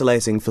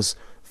self-isolating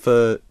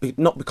for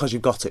not because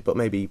you've got it, but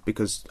maybe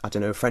because, I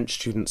don't know, French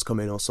students come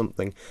in or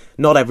something,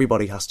 not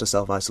everybody has to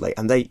self-isolate,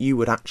 and you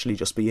would actually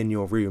just be in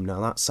your room. Now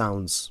that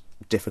sounds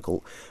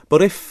difficult,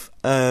 but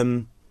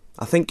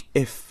I think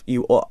if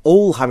you are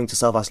all having to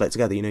self-isolate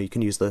together, you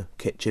can use the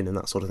kitchen and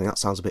that sort of thing. That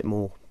sounds a bit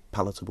more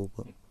palatable.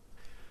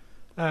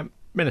 But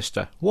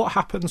Minister, what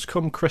happens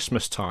come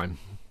Christmas time?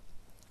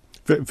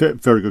 Very,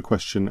 very good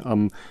question.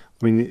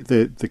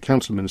 The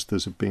council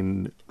ministers have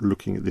been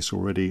looking at this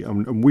already,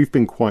 and we've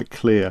been quite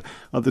clear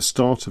at the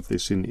start of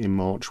this in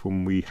March,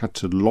 when we had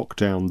to lock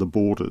down the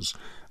borders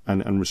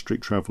and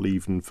restrict travel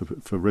even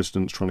for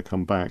residents trying to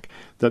come back,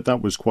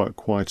 that was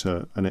quite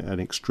an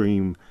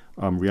extreme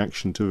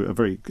reaction to a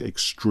very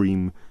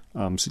extreme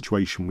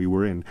situation we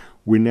were in.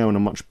 We're now in a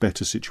much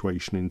better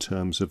situation in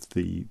terms of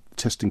the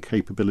testing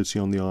capability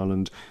on the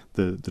island,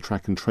 the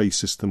track and trace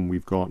system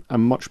we've got,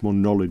 and much more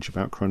knowledge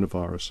about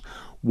coronavirus.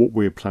 What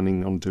we're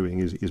planning on doing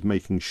is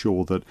making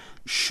sure that,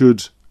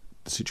 should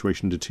the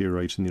situation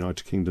deteriorate in the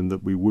United Kingdom,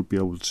 that we would be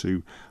able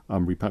to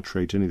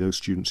repatriate any of those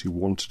students who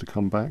wanted to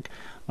come back,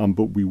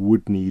 but we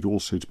would need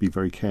also to be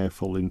very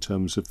careful in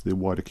terms of the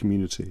wider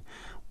community.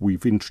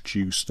 We've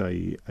introduced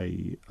a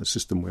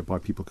system whereby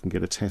people can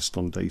get a test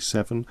on day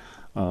 7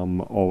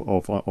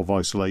 of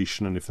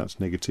isolation, and if that's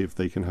negative,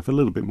 they can have a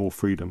little bit more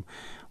freedom.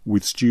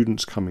 With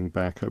students coming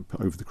back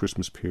over the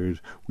Christmas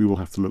period, we will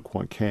have to look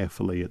quite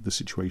carefully at the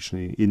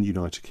situation in the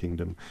United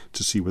Kingdom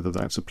to see whether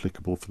that's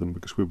applicable for them,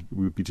 because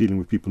we'll be dealing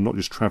with people not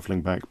just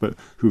travelling back, but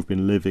who have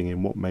been living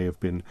in what may have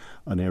been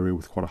an area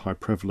with quite a high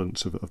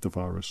prevalence of the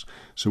virus.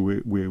 So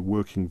we're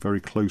working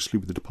very closely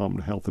with the Department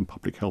of Health and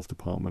Public Health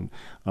Department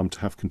to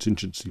have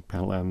contingency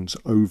plans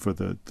over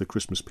the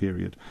Christmas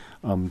period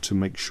to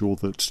make sure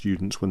that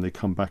students, when they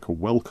come back, are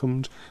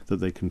welcomed,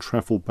 that they can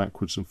travel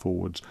backwards and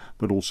forwards,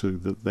 but also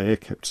that they're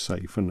kept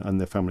safe and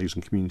their families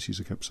and communities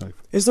are kept safe.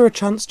 Is there a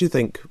chance, do you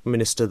think,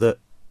 Minister, that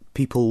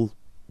people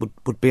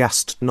would be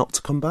asked not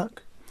to come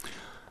back?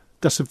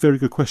 That's a very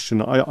good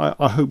question.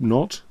 I hope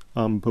not.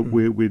 But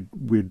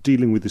we're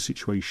dealing with a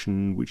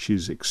situation which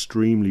is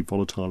extremely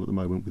volatile at the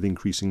moment, with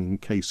increasing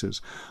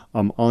cases.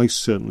 I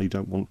certainly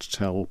don't want to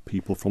tell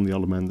people from the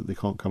Isle of Man that they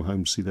can't come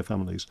home to see their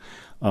families,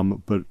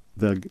 but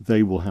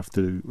they will have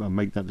to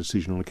make that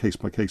decision on a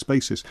case-by-case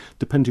basis,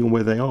 depending on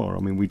where they are. I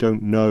mean, we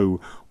don't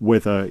know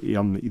whether the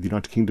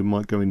United Kingdom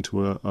might go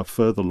into a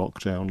further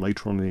lockdown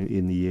later on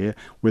in the year,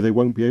 where they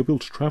won't be able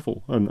to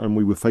travel, and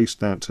we were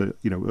faced that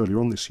earlier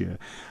on this year.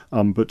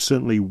 But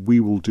certainly we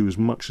will do as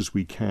much as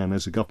we can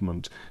as a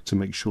government to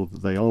make sure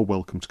that they are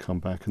welcome to come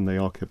back and they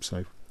are kept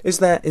safe. Is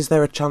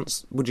there a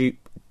chance?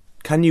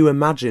 Can you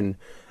imagine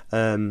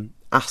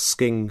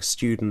asking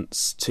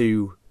students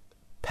to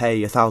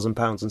pay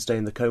 £1,000 and stay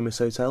in the Comus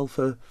Hotel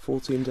for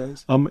 14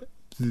 days?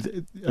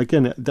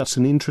 Again, that's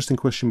an interesting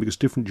question because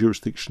different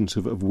jurisdictions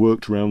have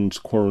worked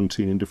around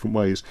quarantine in different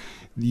ways.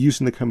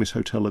 Using the Comis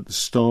Hotel at the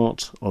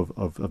start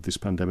of this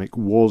pandemic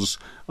was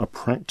a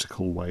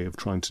practical way of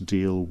trying to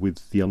deal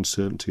with the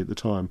uncertainty at the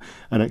time.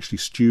 And actually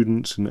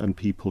students and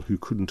people who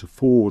couldn't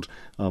afford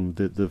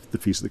the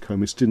fees at the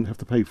Comis didn't have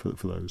to pay for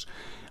those.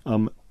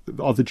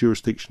 Other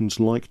jurisdictions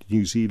like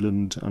New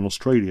Zealand and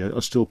Australia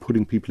are still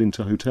putting people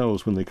into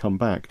hotels when they come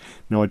back.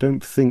 Now, I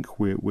don't think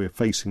we're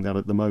facing that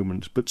at the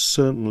moment, but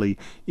certainly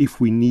if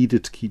we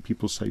needed to keep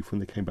people safe when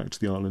they came back to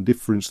the island, if,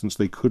 for instance,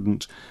 they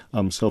couldn't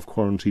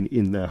self-quarantine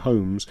in their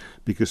homes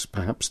because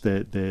perhaps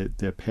their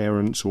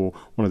parents or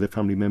one of their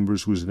family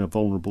members was in a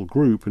vulnerable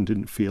group and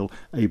didn't feel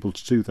able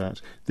to do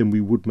that, then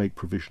we would make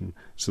provision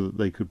so that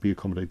they could be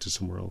accommodated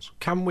somewhere else.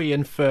 Can we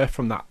infer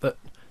from that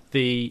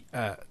the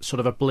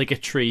sort of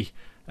obligatory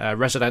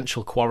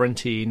residential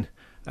quarantine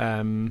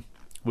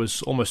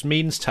was almost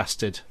means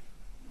tested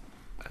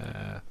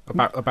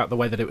about the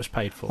way that it was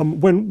paid for?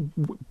 When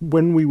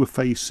we were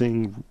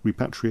facing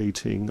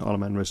repatriating Isle of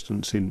Man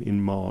residents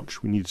in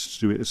March, we needed to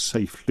do it as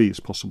safely as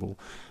possible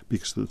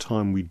because at the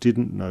time we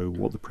didn't know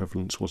what the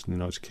prevalence was in the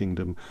United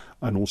Kingdom,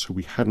 and also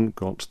we hadn't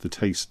got the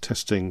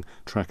testing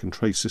track and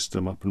trace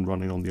system up and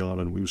running on the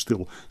island. We were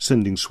still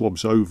sending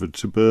swabs over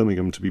to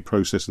Birmingham to be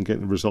processed and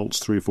getting the results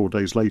 3 or 4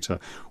 days later.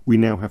 We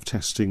now have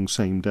testing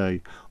same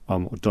day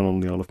done on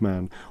the Isle of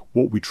Man.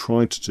 What we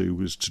tried to do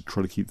was to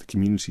try to keep the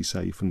community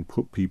safe and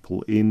put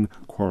people in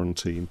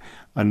quarantine.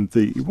 And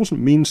it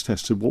wasn't means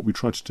tested. What we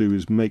tried to do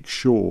is make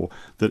sure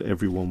that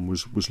everyone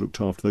was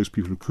looked after. Those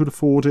people who could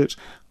afford it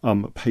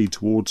paid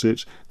towards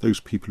it.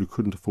 Those people who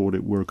couldn't afford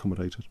it were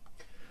accommodated.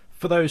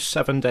 For those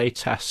 7-day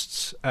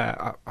tests,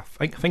 I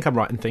think I'm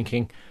right in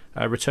thinking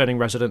returning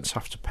residents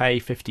have to pay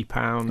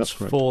 £50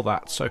 for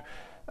that. So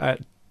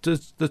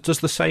does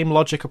the same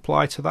logic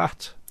apply to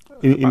that?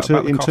 In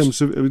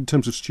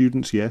terms of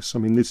students, yes. I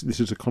mean, this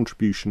is a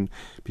contribution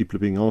people are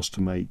being asked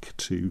to make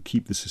to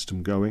keep the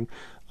system going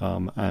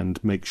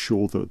and make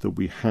sure that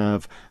we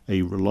have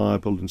a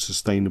reliable and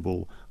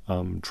sustainable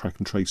track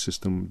and trace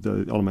system.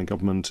 The Isle of Man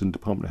Government and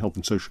Department of Health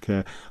and Social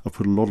Care have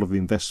put a lot of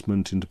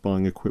investment into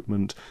buying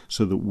equipment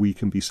so that we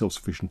can be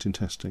self-sufficient in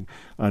testing.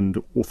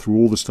 And through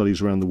all the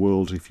studies around the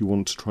world, if you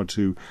want to try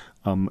to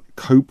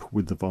cope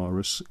with the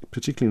virus,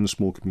 particularly in a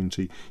small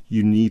community,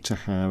 you need to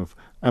have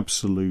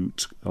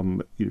absolute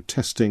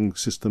testing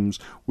systems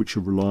which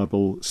are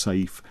reliable,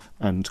 safe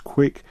and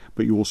quick,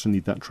 but you also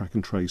need that track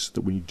and trace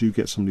that when you do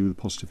get somebody with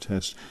a positive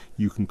test,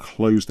 you can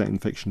close that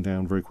infection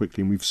down very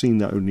quickly. And we've seen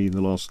that only in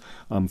the last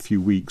few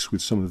weeks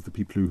with some of the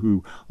people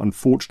who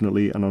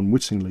unfortunately and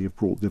unwittingly have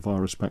brought the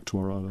virus back to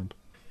our island.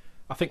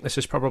 I think this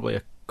is probably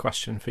a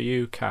question for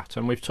you, Kat,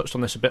 and we've touched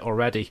on this a bit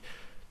already.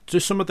 Do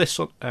some of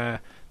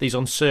these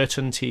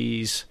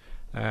uncertainties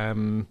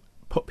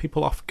put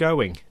people off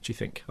going, do you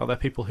think? Are there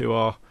people who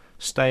are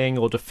staying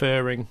or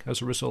deferring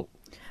as a result?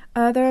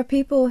 There are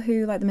people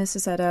who, like the Minister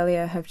said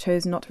earlier, have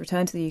chosen not to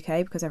return to the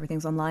UK because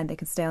everything's online, they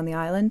can stay on the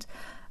island.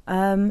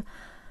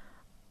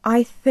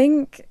 I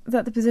think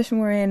that the position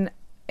we're in,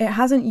 it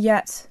hasn't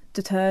yet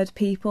deterred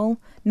people,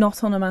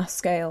 not on a mass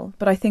scale,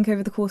 but I think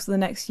over the course of the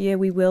next year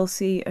we will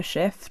see a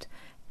shift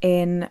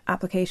in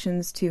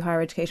applications to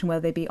higher education,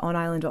 whether they be on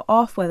island or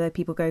off, whether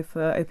people go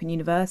for open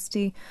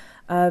university,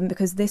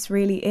 because this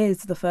really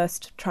is the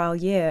first trial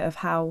year of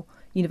how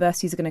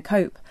universities are going to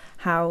cope,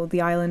 how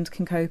the island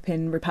can cope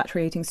in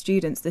repatriating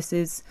students. This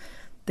is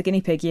the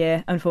guinea pig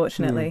year,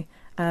 unfortunately.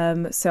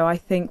 So I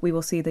think we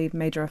will see the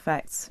major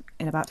effects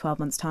in about 12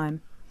 months'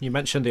 time. You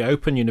mentioned the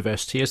open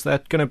university. Is there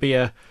going to be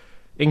a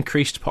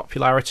increased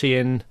popularity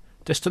in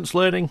distance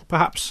learning,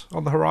 perhaps,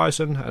 on the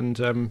horizon,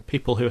 and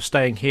people who are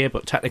staying here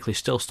but technically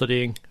still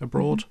studying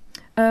abroad?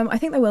 I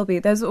think there will be.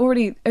 There's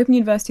already Open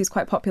University is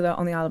quite popular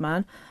on the Isle of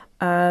Man,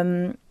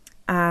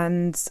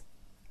 and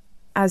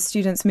as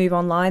students move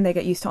online, they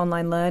get used to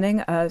online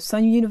learning.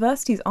 Some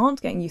universities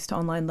aren't getting used to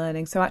online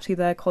learning, so actually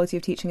their quality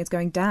of teaching is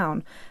going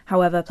down.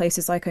 However,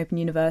 places like Open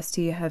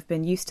University have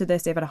been used to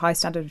this. They've had a high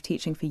standard of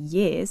teaching for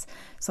years,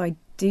 so I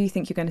do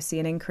think you're going to see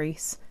an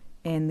increase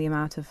in the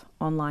amount of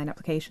online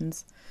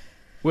applications.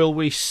 Will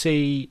we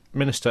see,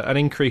 Minister, an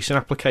increase in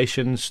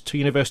applications to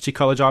University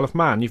College Isle of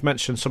Man? You've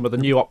mentioned some of the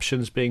new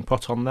options being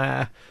put on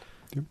there.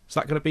 Yep. Is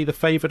that going to be the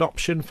favoured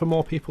option for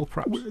more people,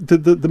 perhaps?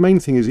 The main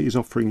thing is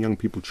offering young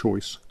people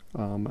choice.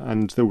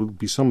 And there will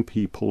be some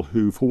people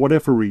who, for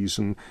whatever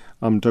reason,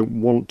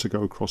 don't want to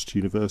go across to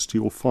university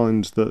or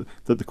find that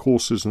the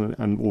courses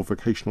and or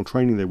vocational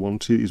training they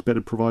want is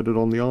better provided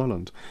on the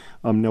island.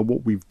 Now,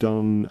 what we've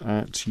done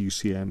at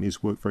UCM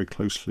is work very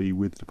closely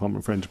with the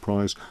Department for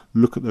Enterprise,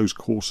 look at those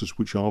courses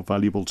which are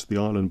valuable to the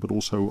island but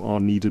also are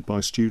needed by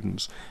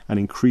students, and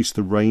increase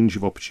the range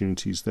of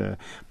opportunities there.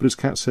 But as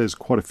Kat says,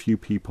 quite a few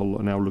people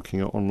are now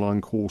looking at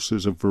online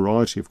courses, a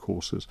variety of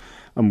courses,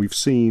 and we've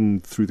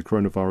seen through the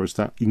coronavirus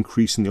that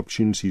increasing the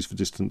opportunities for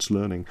distance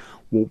learning.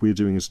 What we're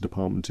doing as a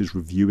department is is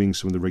reviewing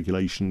some of the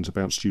regulations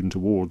about student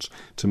awards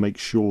to make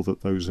sure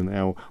that those are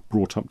now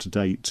brought up to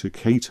date to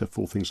cater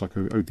for things like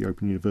the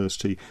Open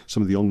University,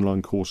 some of the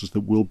online courses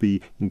that will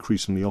be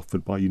increasingly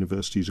offered by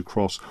universities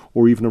across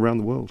or even around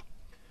the world.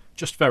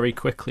 Just very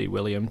quickly,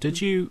 William,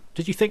 did you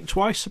think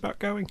twice about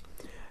going?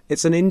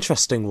 It's an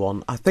interesting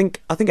one. I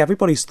think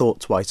everybody's thought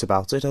twice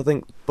about it.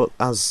 But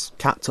as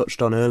Kat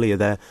touched on earlier,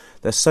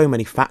 there's so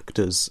many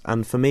factors,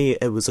 and for me,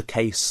 it was a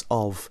case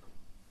of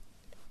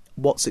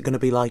what's it going to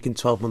be like in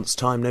 12 months'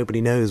 time?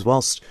 Nobody knows.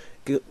 Whilst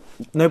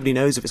nobody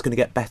knows if it's going to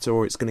get better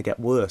or it's going to get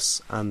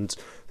worse, and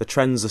the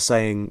trends are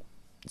saying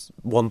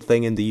one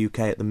thing in the UK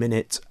at the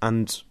minute.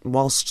 And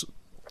whilst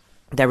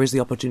there is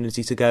the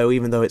opportunity to go,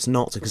 even though it's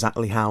not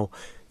exactly how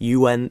you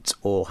went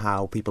or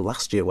how people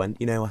last year went,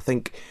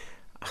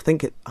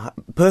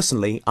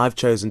 personally, I've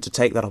chosen to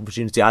take that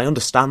opportunity. I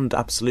understand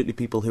absolutely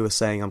people who are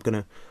saying I'm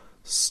going to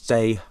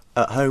stay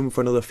at home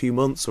for another few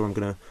months, or I'm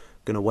going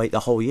to wait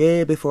the whole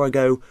year before I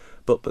go,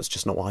 but that's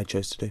just not what I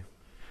chose to do.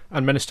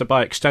 And Minister,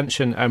 by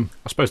extension, I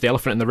suppose the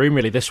elephant in the room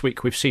really this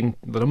week, we've seen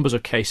the numbers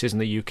of cases in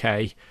the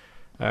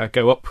UK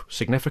go up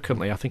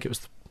significantly. I think it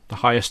was the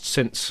highest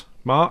since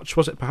March,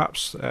 was it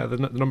perhaps,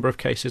 the number of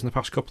cases in the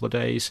past couple of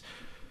days.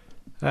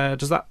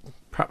 Does that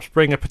perhaps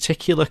bring a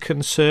particular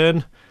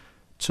concern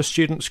to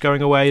students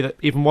going away that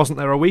even wasn't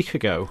there a week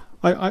ago?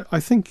 I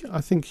think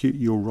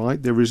you're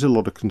right. There is a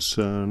lot of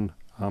concern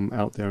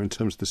out there in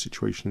terms of the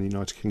situation in the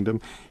United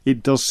Kingdom.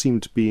 It does seem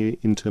to be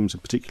in terms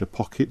of particular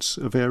pockets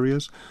of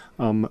areas.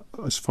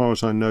 As far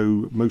as I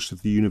know, most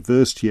of the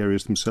university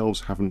areas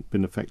themselves haven't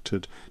been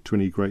affected to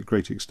any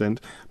great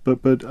extent.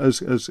 But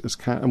as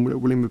Kat and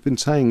William have been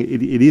saying,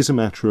 it is a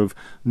matter of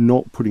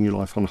not putting your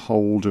life on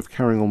hold, of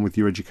carrying on with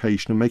your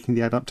education and making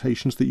the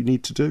adaptations that you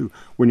need to do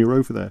when you're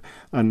over there.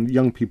 And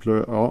young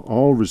people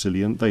are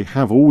resilient. They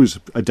have always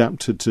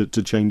adapted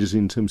to changes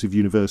in terms of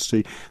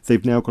university.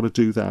 They've now got to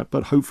do that,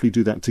 but hopefully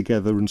do that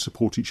together and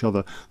support each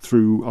other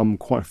through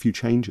quite a few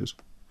changes.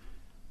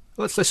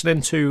 Let's listen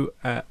into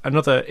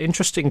another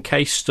interesting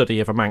case study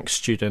of a Manx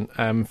student.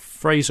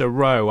 Fraser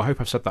Rowe, I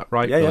hope I've said that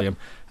right, William,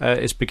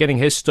 is beginning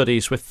his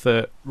studies with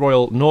the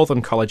Royal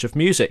Northern College of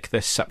Music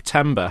this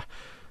September.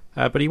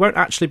 But he won't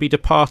actually be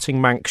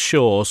departing Manx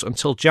shores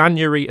until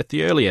January at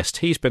the earliest.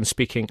 He's been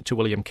speaking to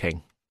William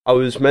King. I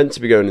was meant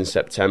to be going in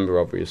September,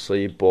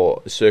 obviously,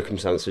 but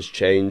circumstances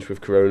changed with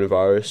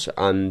coronavirus,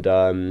 and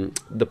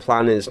the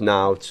plan is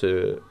now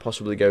to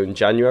possibly go in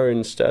January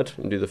instead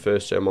and do the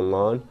first term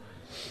online.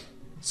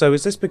 So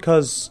is this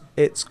because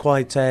it's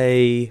quite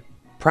a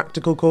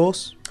practical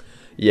course?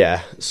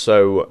 Yeah,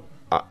 so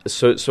a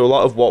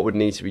lot of what would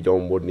need to be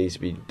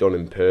done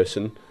in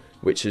person,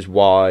 which is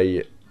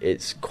why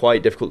it's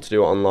quite difficult to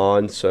do it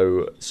online.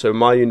 So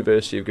my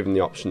university have given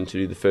the option to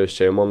do the first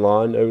term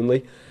online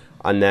only,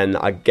 and then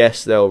I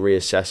guess they'll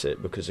reassess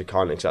it because they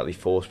can't exactly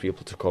force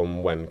people to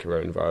come when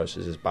coronavirus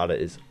is as bad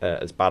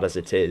as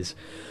it is.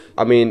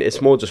 I mean,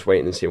 it's more just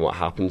waiting and seeing what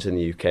happens in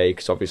the UK,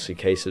 because obviously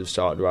cases have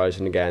started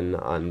rising again,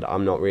 and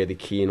I'm not really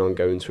keen on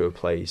going to a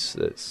place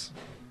that's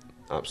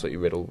absolutely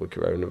riddled with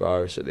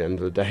coronavirus at the end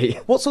of the day.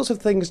 What sorts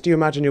of things do you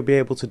imagine you'll be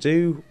able to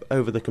do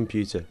over the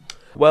computer?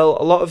 Well,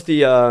 a lot of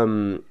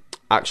the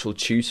actual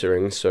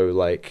tutoring, so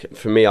like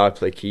for me, I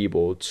play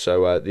keyboard,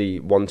 so the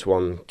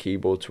one-to-one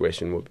keyboard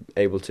tuition we're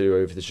able to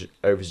do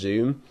over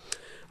Zoom,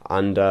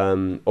 and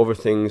other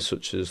things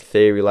such as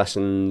theory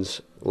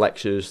lessons,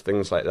 lectures,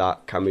 things like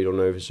that can be done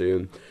over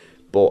Zoom.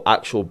 But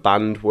actual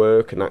band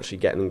work and actually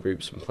getting in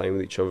groups and playing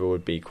with each other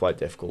would be quite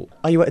difficult.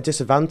 Are you at a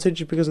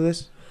disadvantage because of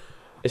this?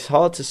 It's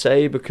hard to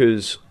say,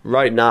 because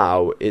right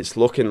now it's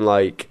looking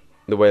like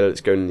the way that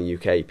it's going in the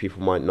UK,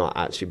 people might not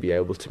actually be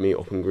able to meet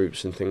up in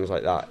groups and things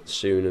like that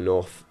soon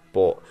enough.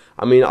 But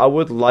I mean, I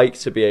would like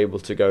to be able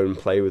to go and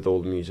play with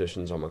all the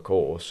musicians on my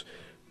course.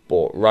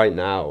 But right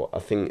now, I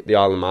think the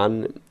Isle of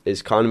Man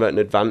is kind of at an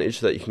advantage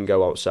that you can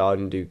go outside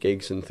and do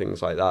gigs and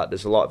things like that.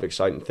 There's a lot of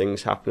exciting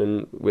things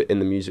happening in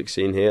the music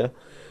scene here.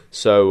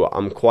 So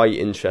I'm quite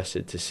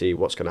interested to see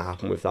what's going to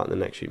happen with that in the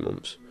next few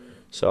months.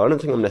 So I don't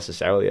think I'm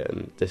necessarily at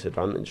a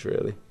disadvantage,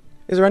 really.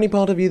 Is there any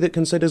part of you that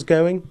considers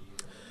going?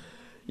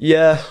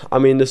 Yeah, I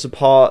mean, there's a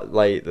part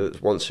like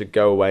that wants to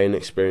go away and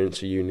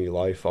experience a uni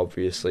life,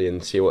 obviously,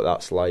 and see what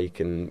that's like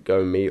and go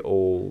and meet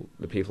all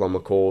the people on my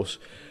course.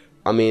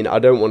 I mean, I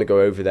don't want to go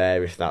over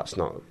there if that's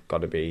not got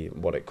to be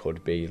what it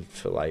could be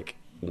for, like,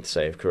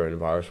 say if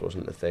coronavirus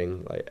wasn't a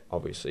thing. Like,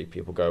 obviously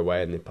people go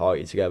away and they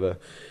party together,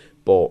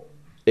 but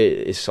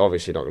it's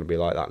obviously not going to be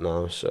like that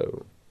now.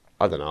 So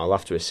I don't know, I'll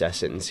have to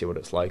assess it and see what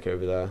it's like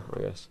over there,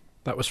 I guess.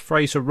 That was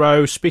Fraser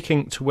Rowe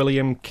speaking to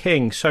William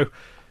King. So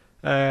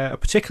a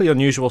particularly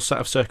unusual set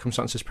of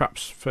circumstances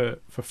perhaps for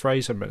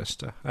Fraser,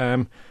 Minister.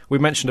 We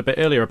mentioned a bit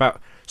earlier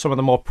about some of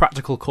the more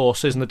practical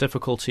courses and the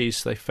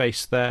difficulties they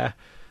face there.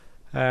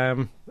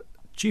 Do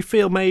you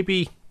feel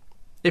maybe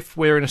if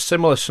we're in a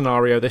similar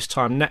scenario this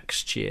time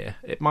next year,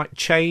 it might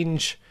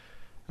change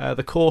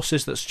the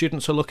courses that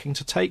students are looking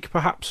to take,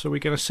 perhaps? Are we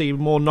going to see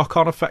more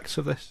knock-on effects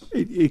of this?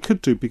 It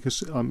could do,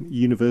 because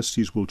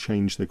universities will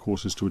change their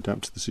courses to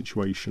adapt to the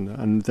situation.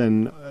 And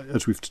then,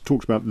 as we've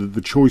talked about,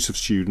 the choice of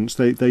students,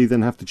 they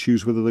then have to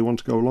choose whether they want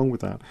to go along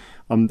with that.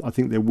 I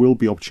think there will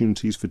be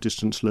opportunities for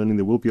distance learning.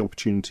 There will be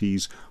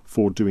opportunities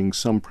for doing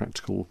some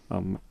practical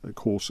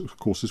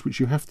courses, which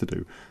you have to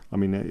do. I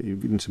mean,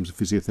 in terms of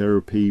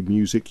physiotherapy,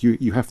 music,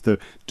 you have to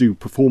do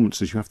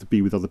performances. You have to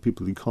be with other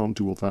people. You can't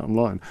do all that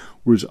online.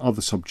 Whereas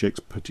other subjects,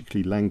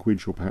 particularly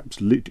language or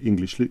perhaps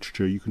English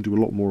literature, you can do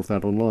a lot more of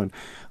that online.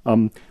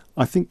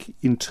 I think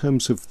in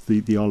terms of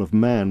the Isle of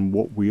Man,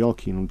 what we are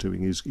keen on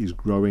doing is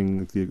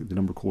growing the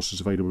number of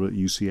courses available at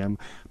UCM,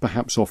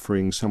 perhaps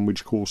offering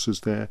sandwich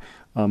courses there,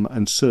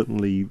 and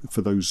certainly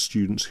for those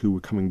students who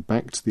are coming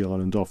back to the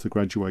island after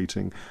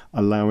graduating,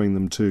 allowing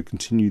them to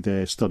continue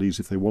their studies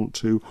if they want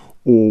to,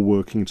 or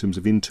working in terms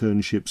of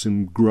internships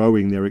and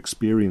growing their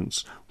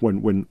experience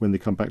when they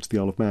come back to the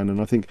Isle of Man. And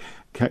I think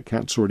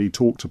Kat's already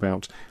talked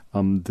about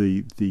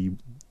the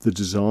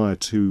desire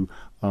to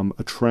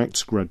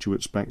attract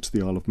graduates back to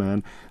the Isle of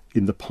Man.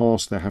 In the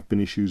past, there have been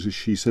issues, as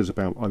she says,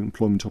 about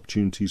employment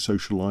opportunities,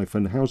 social life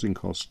and housing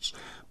costs.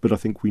 But I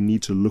think we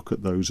need to look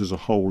at those as a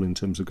whole in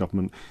terms of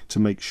government to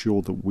make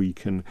sure that we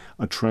can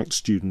attract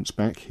students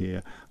back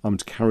here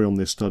to carry on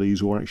their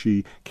studies or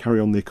actually carry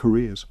on their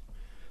careers.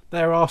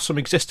 There are some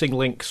existing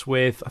links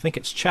with, I think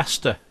it's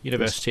Chester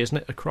University, isn't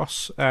it,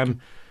 across,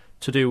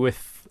 to do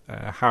with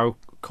how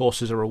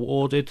courses are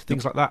awarded,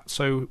 things like that.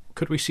 So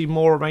could we see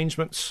more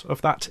arrangements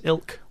of that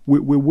ilk?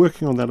 We're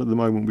working on that at the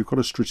moment. We've got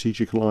a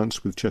strategic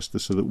alliance with Chester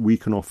so that we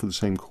can offer the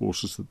same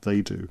courses that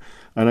they do.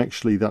 And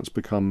actually that's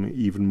become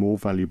even more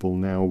valuable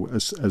now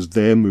as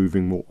they're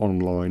moving more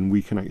online.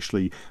 We can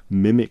actually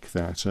mimic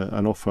that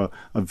and offer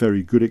a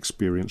very good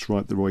experience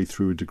right the way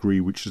through a degree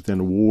which is then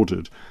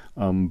awarded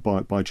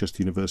by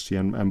Chester University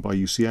and by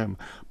UCM.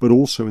 But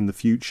also in the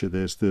future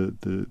there's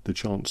the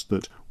chance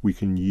that we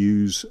can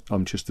use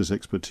Chester's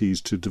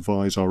expertise to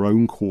devise our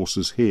own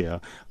courses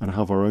here and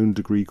have our own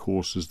degree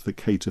courses that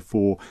cater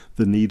for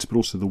the needs but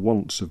also the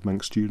wants of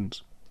Manx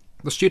students.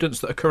 The students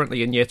that are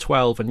currently in Year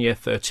 12 and Year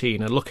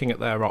 13 are looking at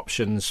their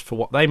options for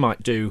what they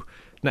might do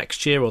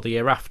next year or the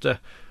year after.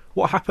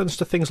 What happens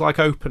to things like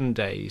open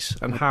days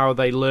and how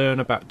they learn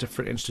about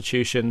different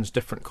institutions,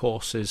 different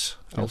courses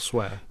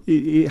elsewhere?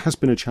 It has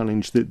been a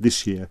challenge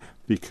this year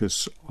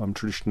because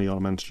traditionally Isle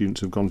of Man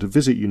students have gone to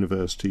visit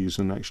universities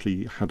and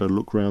actually had a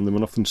look around them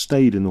and often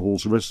stayed in the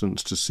halls of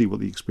residence to see what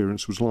the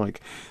experience was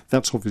like.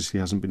 That obviously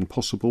hasn't been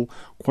possible.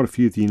 Quite a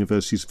few of the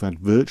universities have had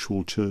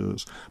virtual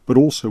tours, but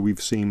also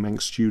we've seen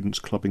Manx students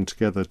clubbing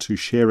together to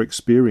share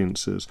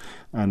experiences,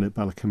 and at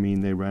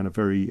Ballacameen they ran a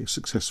very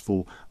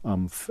successful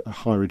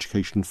higher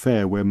education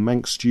fair where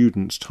Manx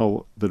students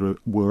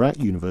were at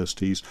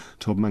universities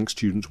told Manx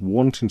students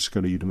wanting to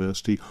go to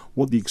university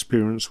what the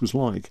experience was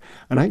like.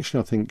 And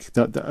actually I think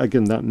that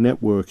again, that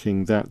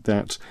networking,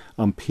 that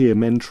peer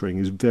mentoring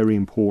is very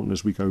important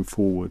as we go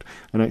forward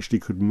and actually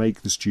could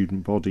make the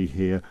student body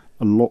here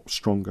a lot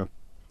stronger.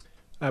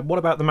 What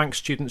about the Manx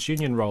Students'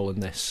 Union role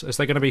in this? Is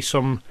there going to be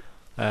some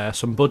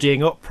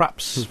buddying up,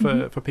 perhaps,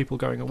 for people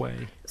going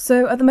away?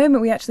 So at the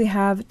moment we actually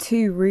have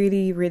two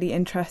really, really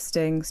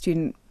interesting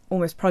student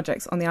almost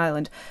projects on the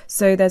island.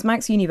 So there's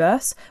Manx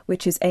Universe,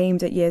 which is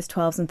aimed at years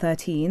 12s and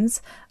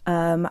 13s,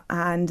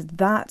 and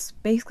that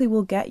basically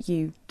will get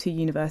you to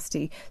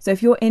university. So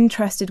if you're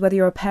interested, whether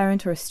you're a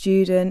parent or a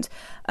student,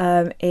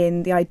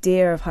 in the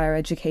idea of higher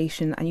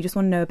education and you just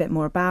want to know a bit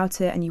more about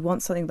it and you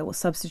want something that will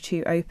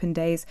substitute open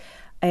days,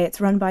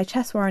 it's run by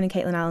Chess Warren and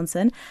Caitlin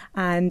Allenson,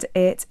 and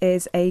it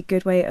is a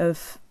good way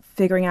of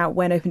figuring out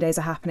when open days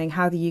are happening,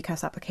 how the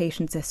UCAS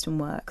application system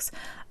works.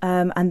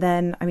 And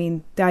then, I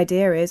mean, the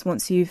idea is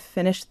once you've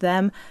finished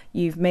them,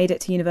 you've made it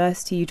to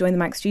university, you join the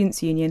Manx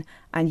Students' Union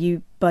and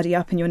you buddy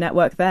up in your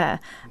network there.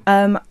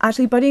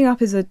 Actually, buddying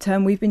up is a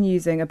term we've been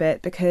using a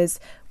bit because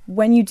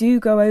when you do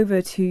go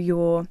over to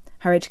your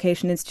higher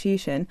education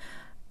institution,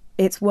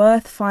 it's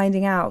worth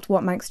finding out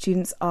what Manx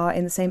students are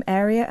in the same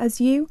area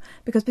as you,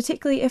 because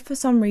particularly if for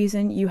some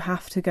reason you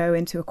have to go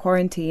into a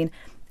quarantine,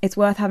 it's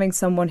worth having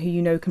someone who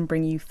you know can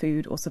bring you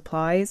food or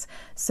supplies.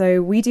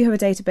 So we do have a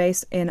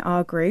database in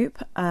our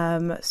group,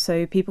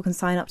 so people can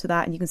sign up to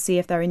that and you can see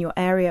if they're in your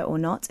area or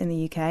not in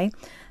the UK.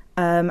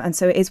 And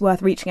so it is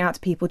worth reaching out to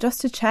people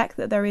just to check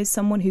that there is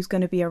someone who's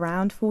going to be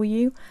around for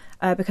you,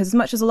 because as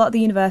much as a lot of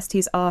the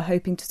universities are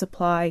hoping to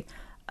supply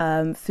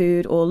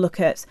food or look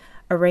at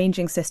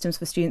arranging systems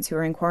for students who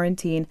are in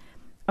quarantine,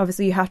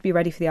 obviously you have to be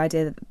ready for the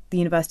idea that the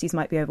universities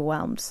might be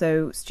overwhelmed.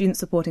 So students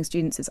supporting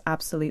students is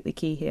absolutely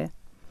key here.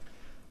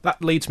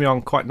 That leads me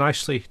on quite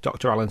nicely,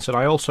 Dr. Allenson.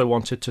 I also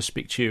wanted to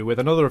speak to you with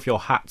another of your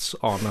hats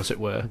on, as it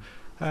were.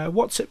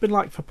 What's it been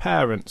like for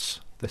parents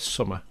this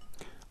summer?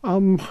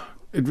 Bizarre.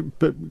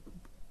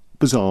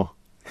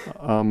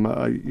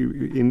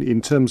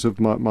 In terms of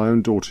my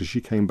own daughter,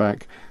 she came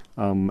back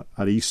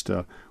at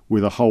Easter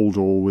with a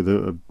holdall with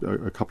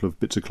a couple of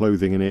bits of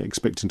clothing in it,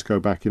 expecting to go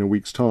back in a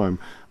week's time,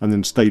 and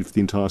then stayed for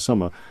the entire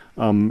summer.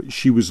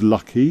 She was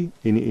lucky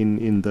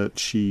in that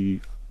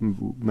she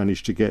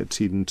managed to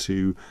get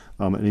into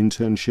an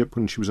internship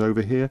when she was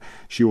over here.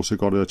 She also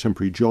got a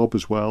temporary job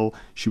as well.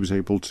 She was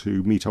able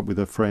to meet up with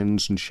her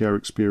friends and share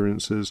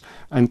experiences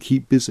and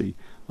keep busy.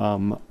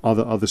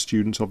 Other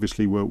students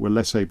obviously were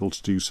less able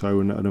to do so,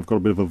 and have got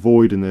a bit of a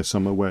void in their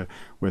summer where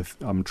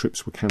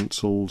trips were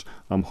cancelled,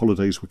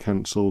 holidays were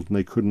cancelled, and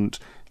they couldn't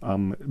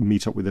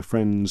meet up with their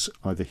friends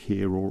either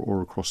here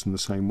or across in the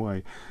same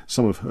way.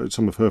 Some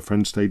of her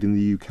friends stayed in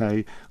the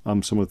UK.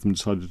 Some of them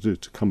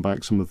decided to come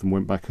back. Some of them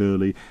went back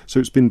early. So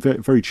it's been very,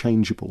 very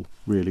changeable,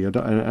 really, and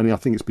I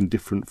think it's been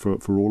different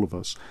for all of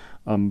us.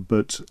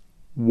 But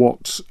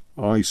what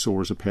I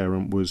saw as a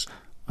parent was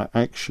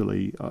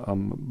actually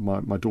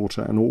my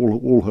daughter and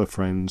all her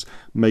friends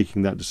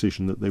making that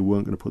decision that they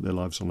weren't going to put their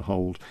lives on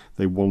hold.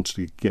 They wanted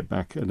to get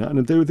back, and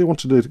they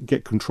wanted to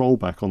get control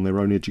back on their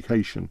own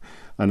education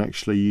and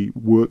actually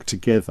work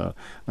together.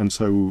 And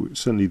so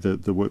certainly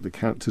the work that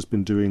Kat has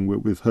been doing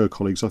with her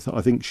colleagues,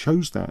 I think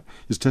shows that,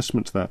 is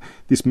testament to that.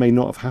 This may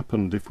not have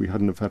happened if we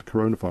hadn't have had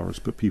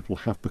coronavirus, but people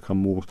have become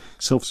more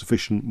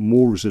self-sufficient,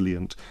 more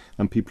resilient,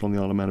 and people on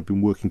the Isle of Man have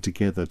been working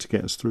together to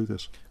get us through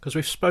this. Because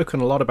we've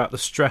spoken a lot about the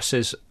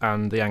stresses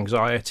and the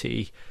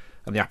anxiety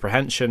and the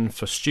apprehension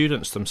for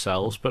students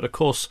themselves, but of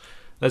course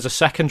there's a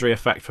secondary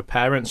effect for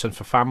parents and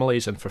for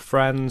families and for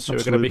friends who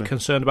are going to be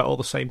concerned about all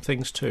the same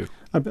things too.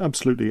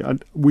 Absolutely.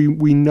 And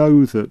we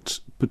know that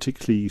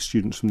particularly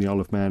students from the Isle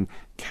of Man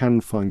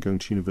can find going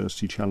to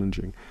university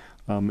challenging.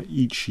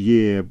 Each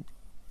year,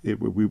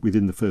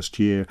 within the first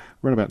year,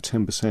 around about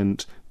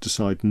 10%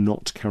 decide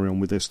not to carry on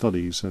with their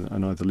studies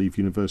and either leave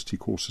university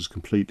courses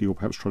completely or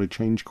perhaps try to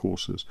change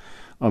courses.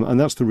 And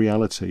that's the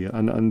reality.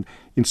 And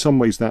in some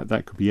ways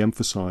that could be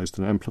emphasised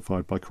and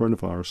amplified by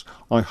coronavirus.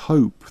 I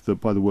hope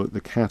that by the work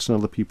that Kat and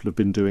other people have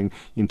been doing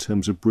in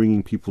terms of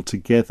bringing people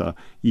together,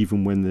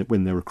 even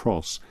when they're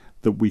across,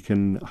 that we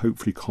can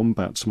hopefully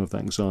combat some of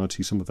that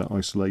anxiety, some of that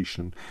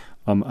isolation.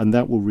 And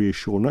that will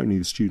reassure not only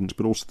the students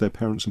but also their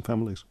parents and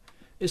families.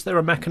 Is there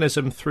a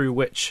mechanism through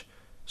which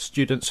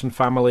students and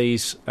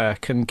families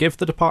can give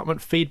the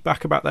department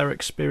feedback about their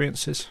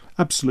experiences?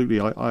 Absolutely.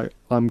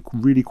 I'm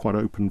really quite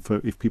open for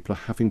if people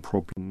are having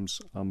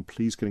problems,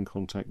 please get in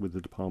contact with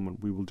the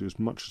department. We will do as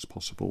much as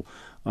possible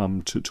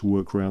to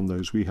work around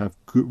those. We have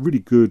really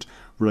good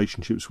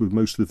relationships with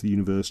most of the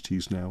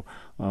universities now,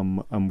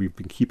 and we've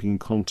been keeping in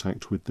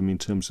contact with them in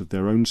terms of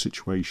their own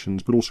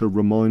situations, but also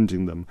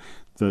reminding them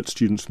that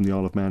students from the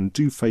Isle of Man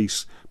do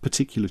face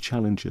particular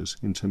challenges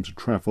in terms of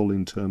travel,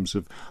 in terms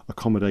of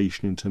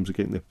accommodation, in terms of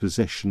getting their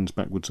possessions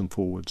backwards and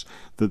forwards,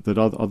 that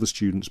other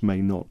students may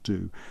not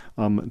do.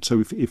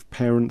 So if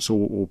parents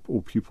or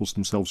pupils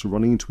themselves are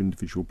running into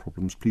individual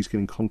problems, please get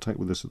in contact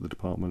with us at the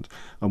department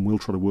and we'll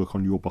try to work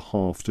on your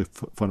behalf to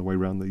find a way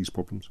around these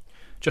problems.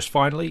 Just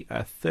finally,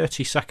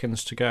 30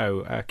 seconds to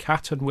go.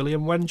 Kat and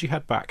William, when do you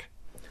head back?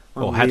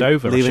 Or head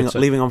over,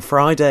 leaving on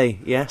Friday,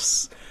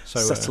 yes. So,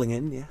 settling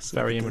in, yes.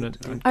 Very imminent.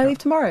 I leave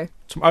tomorrow.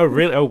 Oh,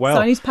 really? Oh, well.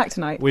 So I need to pack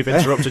tonight. We've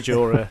interrupted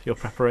your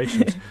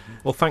preparations.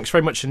 Well, thanks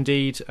very much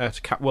indeed to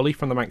Kat Woolley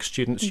from the Manx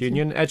Students'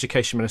 Union,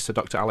 Education Minister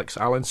Dr Alex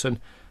Allinson,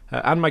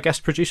 and my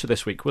guest producer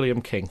this week,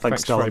 William King.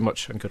 Thanks very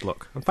much and good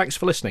luck. And thanks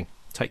for listening.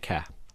 Take care.